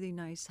is really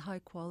nice, high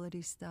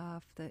quality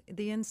stuff.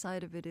 The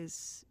inside of it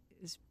is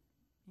it's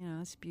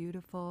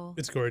beautiful.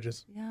 It's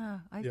gorgeous.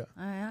 Yeah,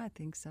 I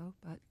think so.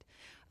 But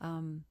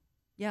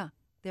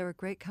they're a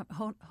great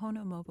Hono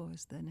Mobo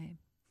is the name.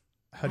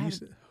 How do you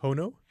say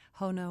Hono?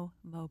 Hono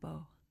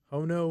Mobo.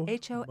 Hono.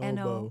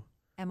 HONOMOBO.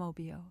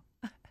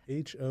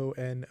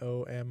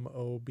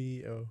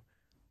 HONOMOBO.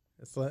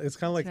 It's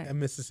kind of like right.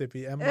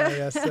 Mississippi,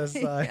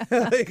 MISSI.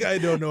 Like, I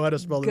don't know how to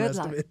spell the rest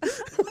of it.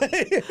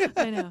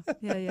 I know.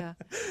 Yeah.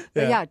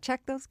 But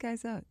check those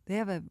guys out. They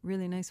have a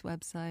really nice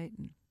website.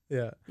 And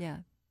yeah.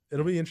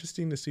 It'll be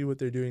interesting to see what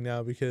they're doing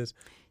now, because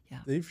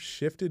they've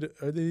shifted.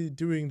 Are they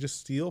doing just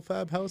steel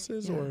fab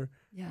houses, or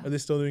are they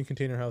still doing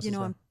container houses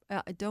now?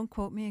 Don't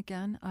quote me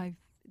again. I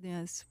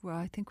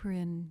think we're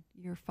in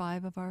year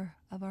 5 of our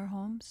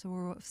home, so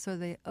we're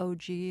the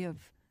OG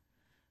of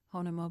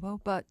Honomobo.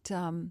 But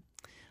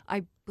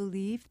I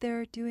believe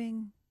they're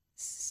doing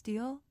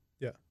steel.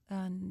 Yeah.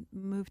 And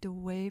moved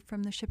away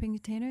from the shipping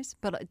containers.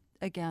 But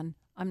again,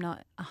 I'm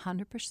not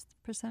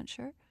 100%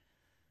 sure.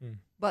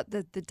 But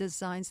the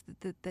designs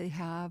that they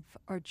have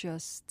are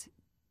just,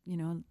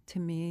 to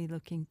me,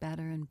 looking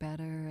better and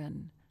better.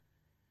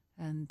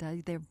 And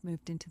they've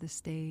moved into the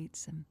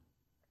States. And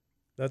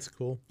That's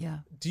cool. Yeah.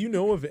 Do you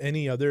know of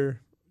any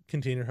other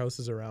container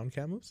houses around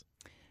Kamloops?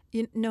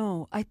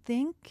 No, I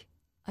think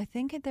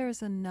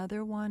there's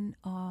another one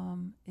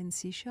in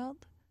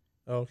Seasheld.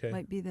 Oh, okay.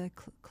 Might be the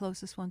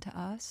closest one to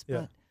us,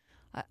 Yeah.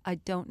 but I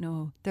don't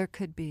know. There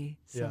could be.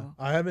 So Yeah.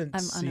 I haven't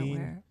I'm seen.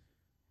 unaware.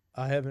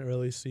 I haven't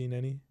really seen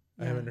any.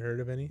 I Yeah. haven't heard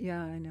of any.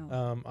 Yeah, I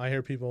know. I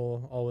hear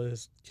people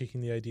always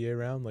kicking the idea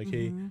around, like,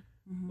 "Hey,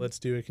 let's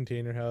do a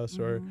container house,"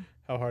 or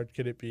 "How hard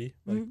could it be?"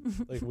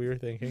 Like we were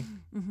thinking,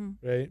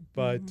 right?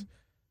 But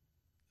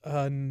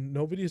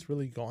nobody's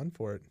really gone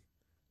for it.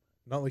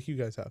 Not like you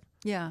guys have.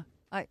 Yeah,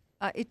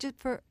 it just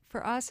for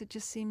us, it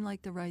just seemed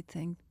like the right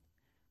thing.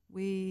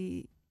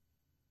 We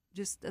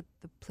just at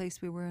the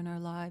place we were in our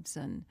lives,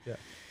 and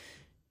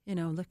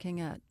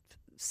looking at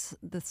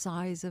the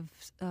size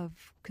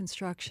of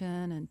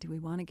construction, and do we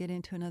want to get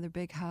into another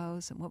big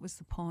house, and what was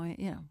the point?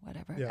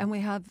 Whatever. Yeah. And we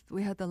had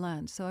the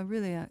land, so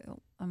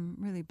I'm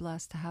really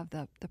blessed to have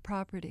the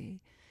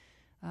property,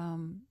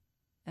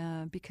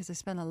 because I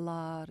spent a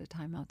lot of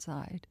time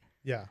outside.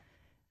 Yeah.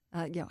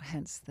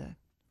 Hence the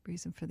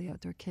reason for the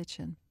outdoor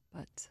kitchen,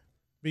 but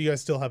you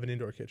guys still have an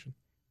indoor kitchen.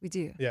 we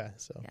do. Yeah.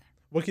 So Yeah.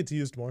 what gets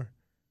used more?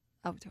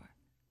 Outdoor.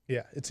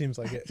 Yeah, it seems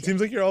like it. It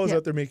seems like you're always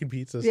out there making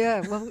pizzas.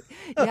 Yeah, well,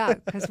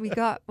 because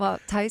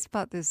Tice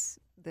bought this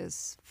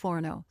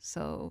forno,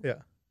 so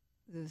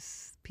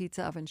this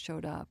pizza oven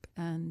showed up,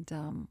 and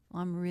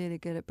I'm really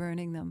good at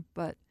burning them,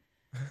 but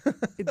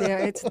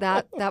it's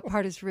that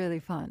part is really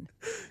fun.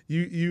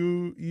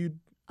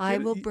 I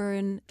will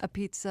burn a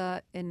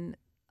pizza in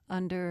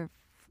under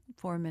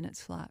 4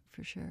 minutes flat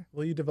for sure.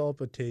 Well, you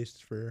develop a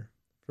taste for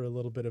a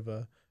little bit of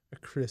a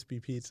crispy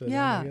pizza.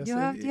 Yeah, then,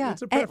 I guess. yeah.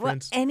 It's a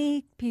preference.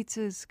 Any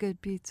pizza is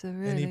good pizza,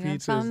 really. Any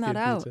pizza I found is that good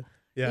out. pizza.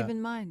 Yeah.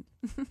 Even mine.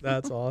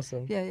 That's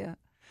awesome. Yeah.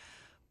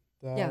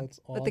 That's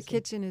awesome. But the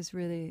kitchen is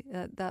really,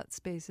 that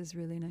space is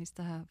really nice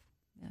to have.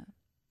 Yeah.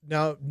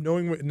 Now,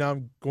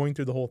 now going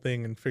through the whole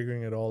thing and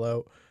figuring it all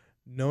out,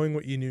 knowing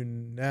what you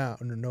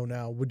know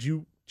now, would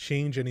you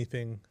change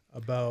anything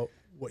about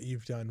what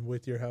you've done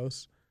with your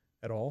house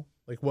at all?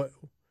 Like what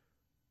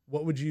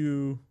would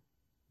you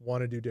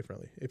want to do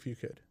differently if you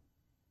could?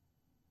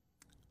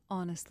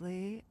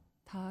 Honestly,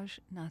 Taj,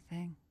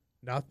 nothing.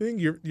 Nothing?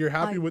 You're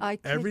happy with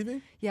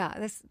everything? Yeah,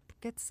 this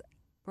gets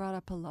brought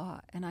up a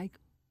lot, and I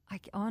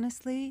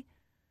honestly,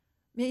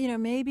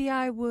 maybe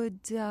I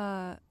would.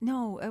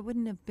 No, it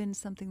wouldn't have been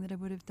something that I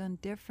would have done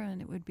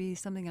different. It would be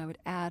something I would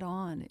add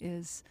on.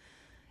 Is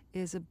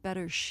a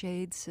better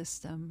shade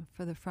system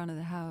for the front of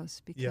the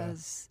house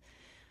because.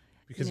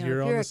 Because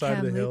you're on the side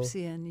of the hill.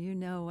 You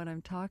know what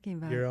I'm talking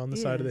about. You're on the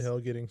side of the hill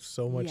getting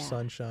so much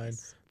sunshine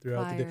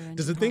throughout the day. Fire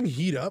Does the thing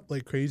heat up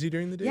like crazy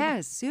during the day?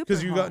 Yeah, super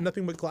Because you hot. got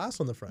nothing but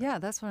glass on the front. Yeah,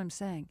 that's what I'm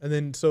saying. And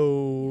then,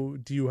 so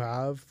do you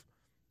have,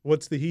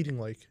 what's the heating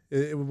like?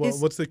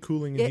 What's the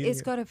cooling and heating?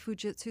 It's got a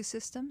Fujitsu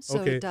system,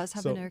 so it does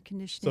have an air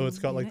conditioning. So it's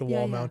got like the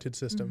wall-mounted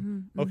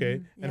system.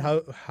 Okay. And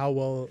how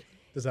well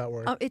does that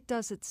work? It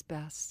does its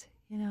best.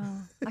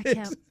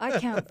 I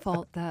can't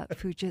fault that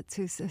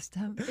Fujitsu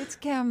system. It's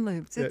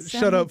Kamloops. It's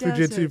shut up,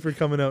 Fujitsu, for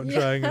coming out and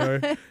trying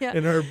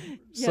in our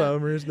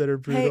summers that are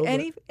brutal.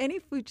 Hey,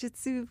 any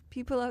Fujitsu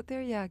people out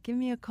there? Give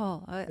me a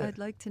call. I'd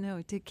like to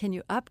know. Can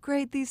you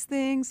upgrade these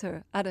things,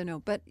 or I don't know.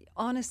 But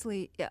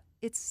honestly,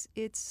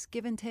 it's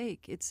give and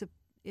take.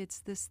 It's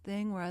this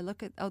thing where I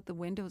look out the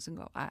windows and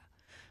go, I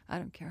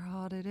don't care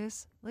how hot it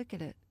is. Look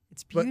at it.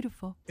 It's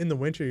beautiful. But in the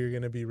winter, you're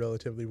going to be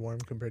relatively warm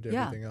compared to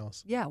everything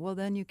else. Yeah, well,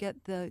 then you get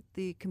the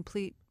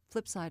complete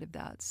flip side of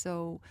that.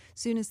 So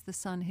soon as the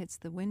sun hits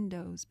the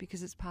windows,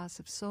 because it's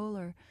passive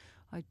solar,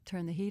 I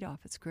turn the heat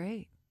off. It's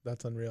great.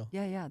 That's unreal.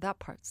 Yeah, that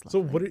part's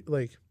lovely. So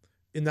what,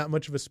 in that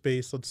much of a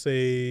space, let's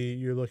say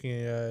you're looking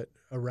at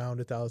around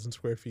 1,000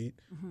 square feet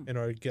in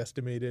our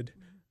guesstimated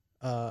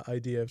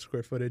idea of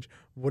square footage,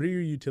 what are your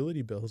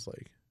utility bills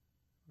like?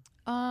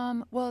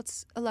 Well,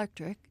 it's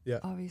electric,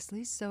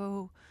 obviously.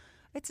 So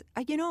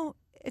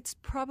it's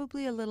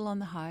probably a little on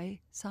the high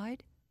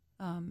side,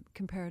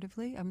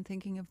 comparatively. I'm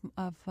thinking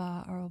of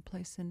our old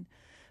place in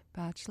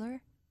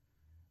Bachelor,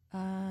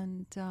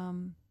 and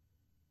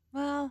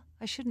well,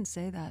 I shouldn't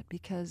say that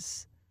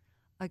because,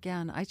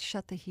 again, I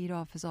shut the heat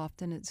off as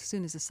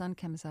soon as the sun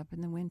comes up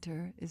in the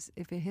winter.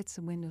 If it hits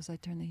the windows, I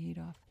turn the heat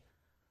off.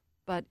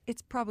 But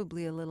it's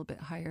probably a little bit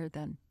higher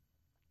than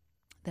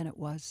it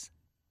was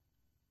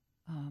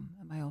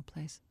at my old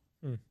place.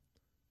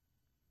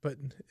 But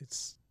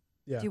it's.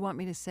 Yeah. Do you want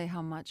me to say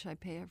how much I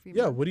pay every month?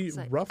 Yeah, what do you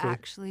roughly?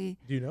 Actually,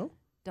 do you know?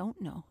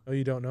 Don't know. Oh,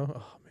 you don't know?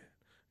 Oh man.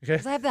 Okay.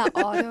 Because I have that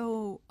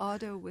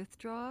auto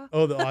withdraw.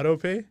 Oh, the auto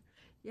pay?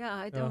 Yeah,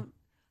 I don't.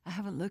 I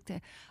haven't looked at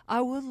it. I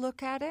will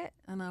look at it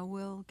and I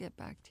will get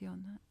back to you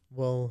on that.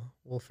 Well,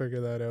 we'll figure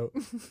that out.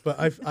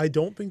 But I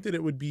don't think that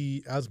it would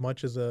be as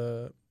much as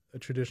a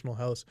traditional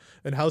house.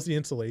 And how's the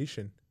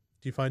insulation?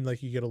 Do you find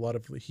like you get a lot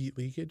of heat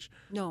leakage?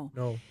 No.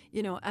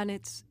 And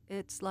it's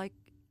like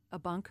a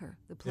bunker.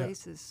 The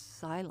place is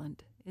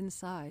silent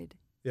inside.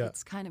 Yeah.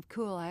 It's kind of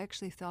cool. I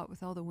actually thought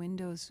with all the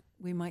windows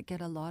we might get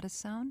a lot of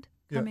sound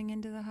coming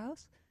into the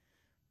house,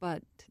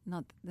 but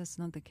that's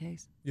not the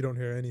case. You don't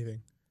hear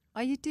anything.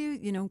 You do,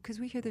 because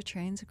we hear the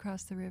trains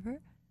across the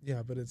river,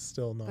 Yeah, but it's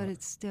still not. but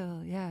it's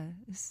still,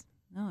 it's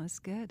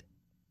good.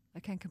 I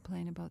can't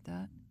complain about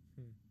that.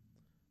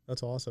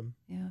 That's awesome.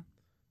 Yeah.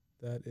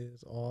 That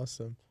is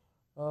awesome.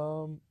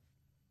 Jeez.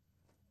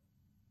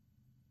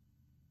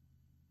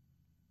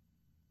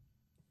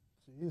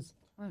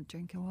 I'm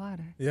drinking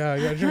water. Yeah, I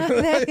got you.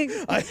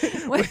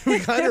 We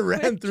kind of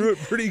ran through it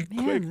pretty quick.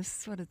 Man,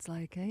 this is what it's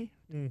like, eh?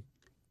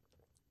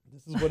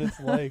 This is what it's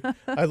like.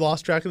 I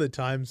lost track of the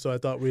time, so I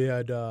thought we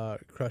had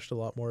crushed a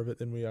lot more of it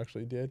than we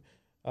actually did.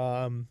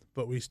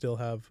 But we still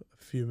have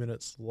a few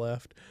minutes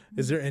left.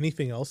 Is there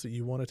anything else that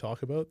you want to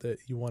talk about, that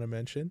you want to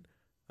mention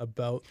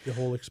about the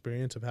whole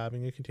experience of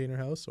having a container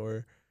house?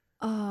 Or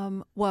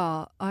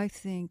well, I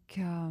think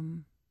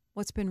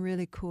what's been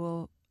really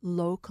cool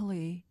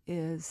locally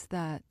is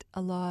that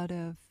a lot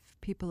of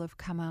people have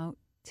come out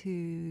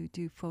to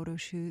do photo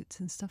shoots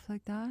and stuff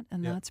like that,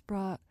 and Yeah. that's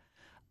brought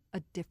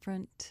a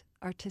different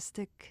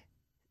artistic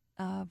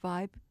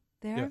vibe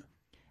there. Yeah.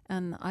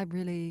 And I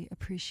really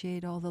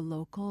appreciate all the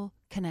local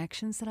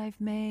connections that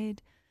I've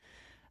made,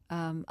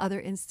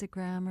 other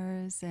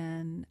Instagrammers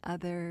and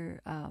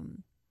other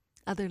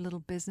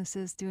little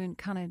businesses doing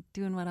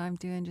what I'm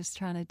doing, just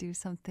trying to do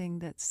something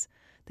that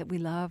we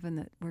love and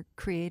that we're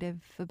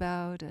creative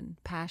about and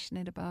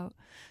passionate about.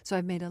 So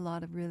I've made a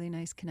lot of really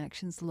nice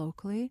connections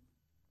locally,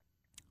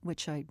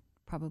 which I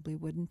probably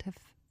wouldn't have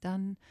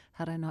done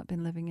had I not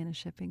been living in a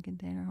shipping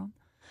container home.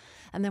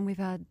 And then we've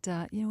had,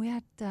 we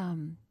had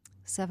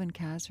 7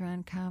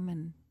 Kazran come,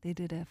 and they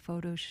did a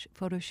photo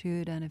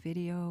shoot and a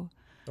video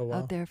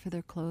out there for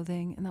their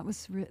clothing, and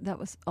that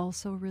was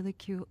also really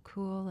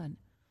cool. And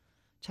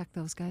check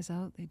those guys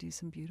out; they do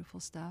some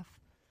beautiful stuff.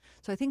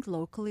 So I think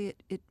locally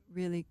it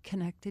really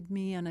connected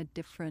me on a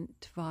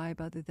different vibe,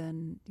 other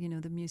than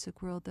the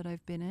music world that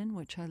I've been in,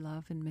 which I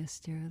love and miss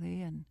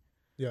dearly, and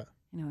I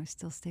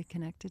still stay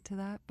connected to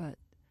that, but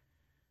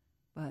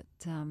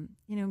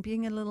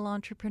being a little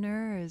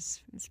entrepreneur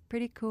is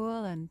pretty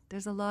cool, and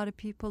there's a lot of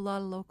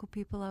local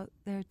people out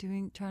there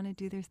trying to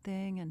do their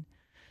thing, and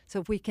so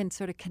if we can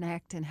sort of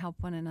connect and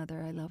help one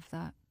another, I love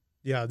that.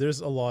 Yeah, there's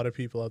a lot of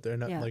people out there,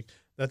 and like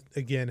that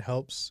again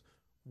helps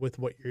with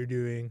what you're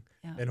doing.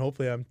 Yeah. And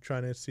hopefully I'm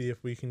trying to see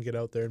if we can get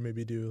out there and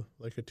maybe do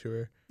like a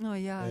tour. Oh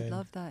yeah, I'd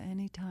love that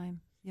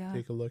anytime. Yeah.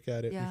 Take a look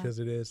at it, because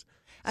it is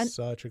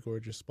such a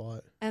gorgeous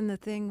spot. And the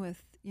thing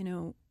with,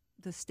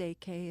 the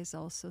staycay is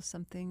also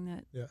something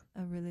that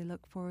I really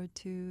look forward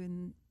to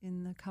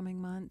in the coming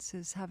months,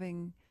 is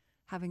having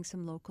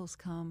some locals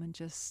come and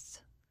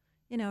just,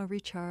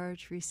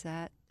 recharge,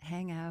 reset,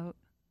 hang out.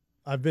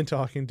 I've been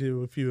talking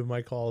to a few of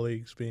my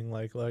colleagues being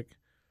like,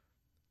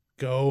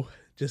 go,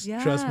 just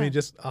trust me,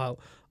 just I'll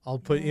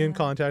put you in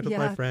contact with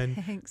my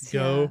friend. Thanks.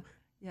 Go,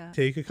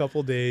 take a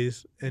couple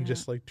days and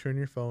just like turn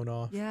your phone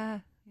off. Yeah.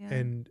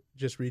 And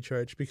just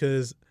recharge,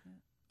 because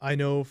I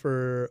know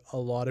for a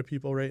lot of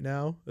people right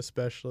now,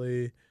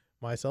 especially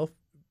myself,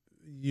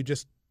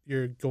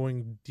 you're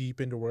going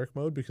deep into work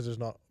mode because there's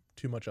not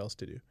too much else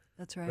to do.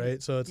 That's right.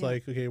 Right. So it's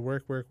like, okay,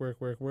 work.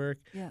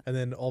 Yeah. And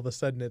then all of a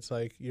sudden it's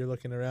like you're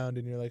looking around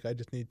and you're like, I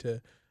just need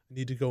to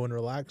go and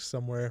relax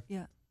somewhere.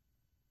 Yeah.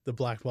 The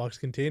Black Box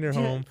Container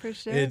Home. For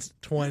sure. It's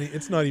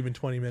not even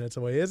 20 minutes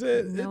away, is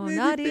it? No, maybe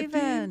not 15?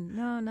 even.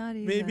 No, not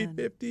even. Maybe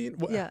 15.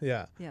 Well,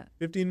 Yeah.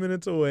 15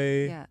 minutes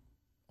away. Yeah.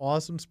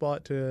 Awesome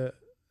spot to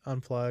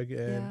unplug,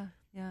 and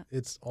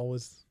it's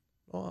always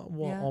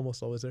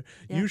almost always there.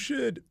 Yeah.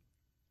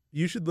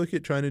 You should look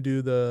at trying to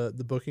do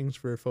the bookings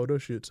for photo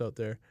shoots out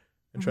there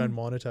and try and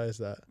monetize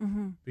that,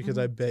 because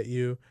I bet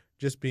you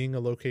just being a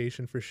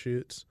location for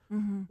shoots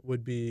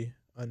would be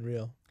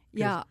unreal.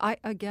 Yeah, I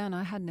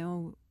had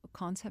no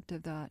concept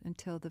of that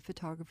until the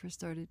photographer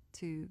started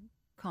to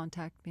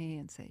contact me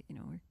and say,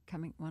 want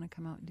to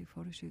come out and do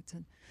photo shoots,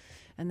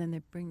 and then they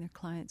bring their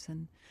clients,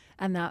 and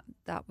that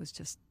was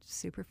just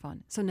super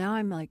fun. So now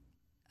I'm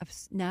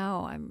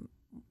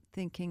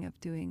thinking of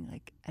doing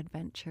like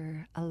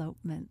adventure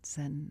elopements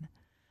and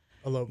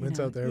out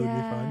there would be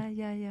fun.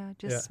 Yeah.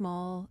 Just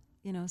small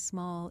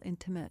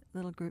intimate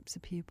little groups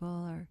of people,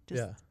 or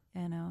just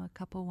a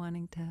couple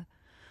wanting to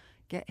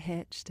get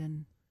hitched.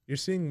 And I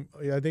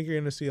think you're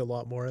going to see a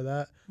lot more of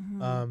that.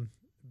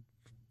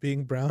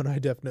 Being brown, I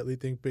definitely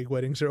think big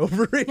weddings are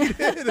overrated.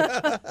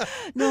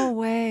 No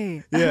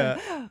way.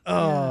 Yeah.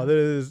 Oh,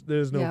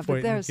 there's no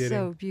point in kidding. They're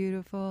so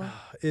beautiful.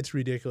 It's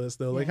ridiculous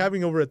though. Like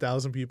having over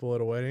 1,000 people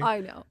at a wedding. I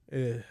know.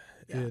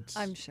 It's.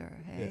 I'm sure.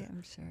 Hey,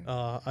 I'm sure.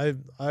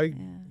 I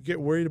get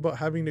worried about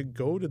having to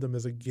go to them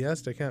as a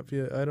guest. I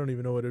don't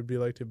even know what it'd be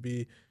like to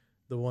be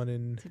the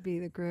one to be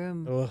the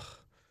groom. Ugh.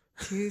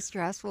 Too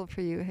stressful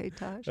for you, hey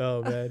Tosh?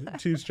 Oh man,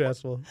 too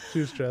stressful.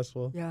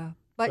 Yeah.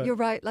 But you're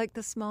right, like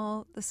the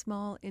small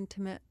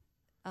intimate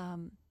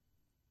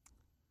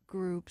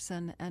groups,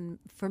 and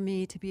for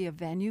me to be a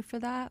venue for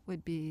that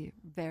would be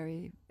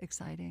very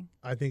exciting.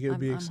 I think it would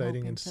be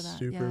exciting and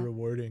super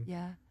rewarding.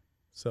 Yeah.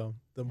 So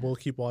then we'll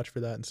keep watch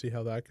for that and see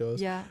how that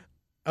goes. Yeah.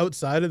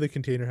 Outside of the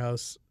container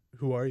house,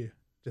 who are you?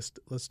 Just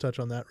let's touch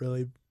on that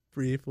really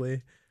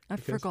briefly.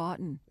 I've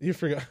forgotten. You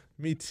forgot.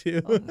 Me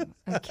too. Oh,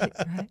 I can't,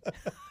 right? I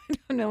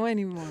don't know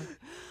anymore.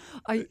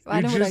 I know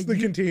You're what just the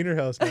container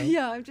house now.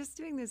 Yeah, I'm just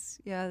doing this.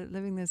 Yeah,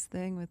 living this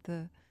thing with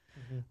the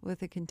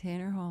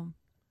container home.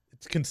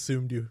 It's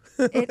consumed you.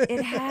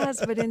 It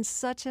has, but in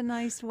such a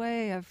nice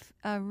way. I've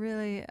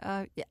really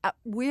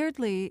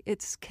weirdly,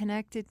 it's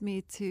connected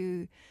me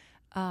to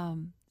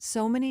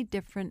so many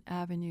different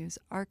avenues.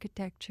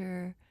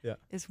 Architecture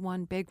is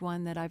one big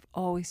one that I've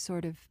always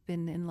sort of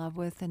been in love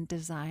with, and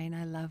design.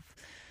 I love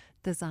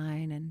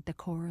design and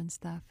decor and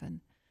stuff,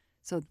 and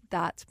so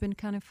that's been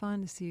kind of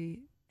fun to see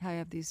how I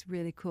have these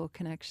really cool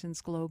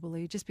connections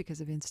globally, just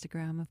because of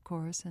Instagram, of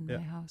course, and my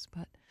house.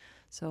 But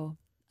so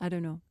I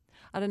don't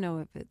know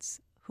if it's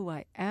who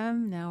I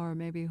am now or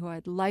maybe who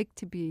I'd like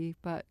to be,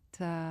 but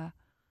right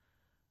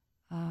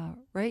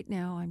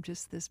now I'm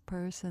just this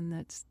person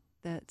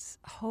that's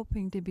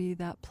hoping to be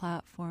that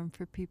platform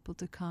for people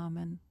to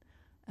come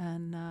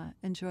and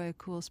enjoy a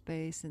cool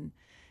space and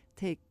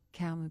take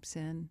Kamloops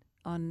in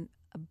on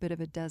a bit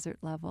of a desert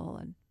level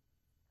and,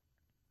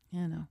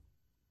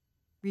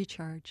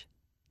 recharge.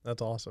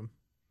 That's awesome.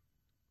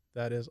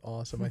 That is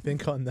awesome. I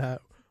think on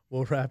that,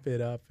 we'll wrap it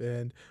up,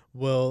 and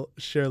we'll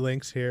share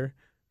links here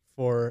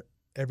for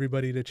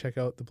everybody to check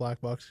out the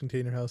Black Box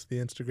Container House, the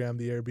Instagram,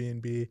 the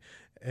Airbnb,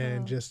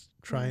 and just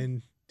try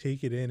and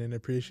take it in and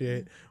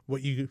appreciate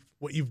what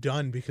you've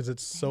done, because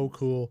it's so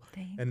cool.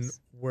 Thanks. And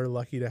we're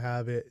lucky to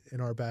have it in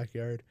our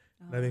backyard.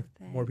 And I think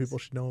more people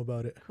should know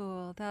about it.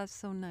 Cool. That's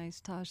so nice,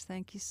 Tosh.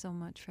 Thank you so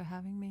much for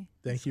having me.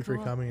 Thank you for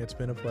coming. It's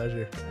been a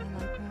pleasure.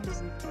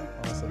 Likewise.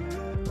 Awesome.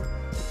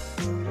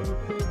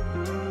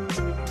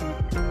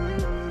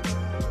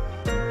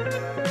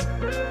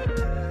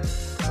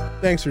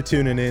 Thanks for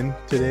tuning in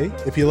today.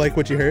 If you like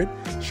what you heard,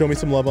 show me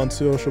some love on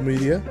social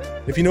media.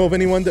 If you know of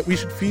anyone that we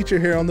should feature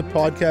here on the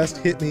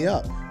podcast, hit me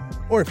up.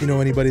 Or if you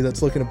know anybody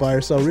that's looking to buy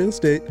or sell real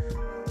estate,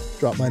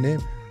 drop my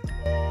name.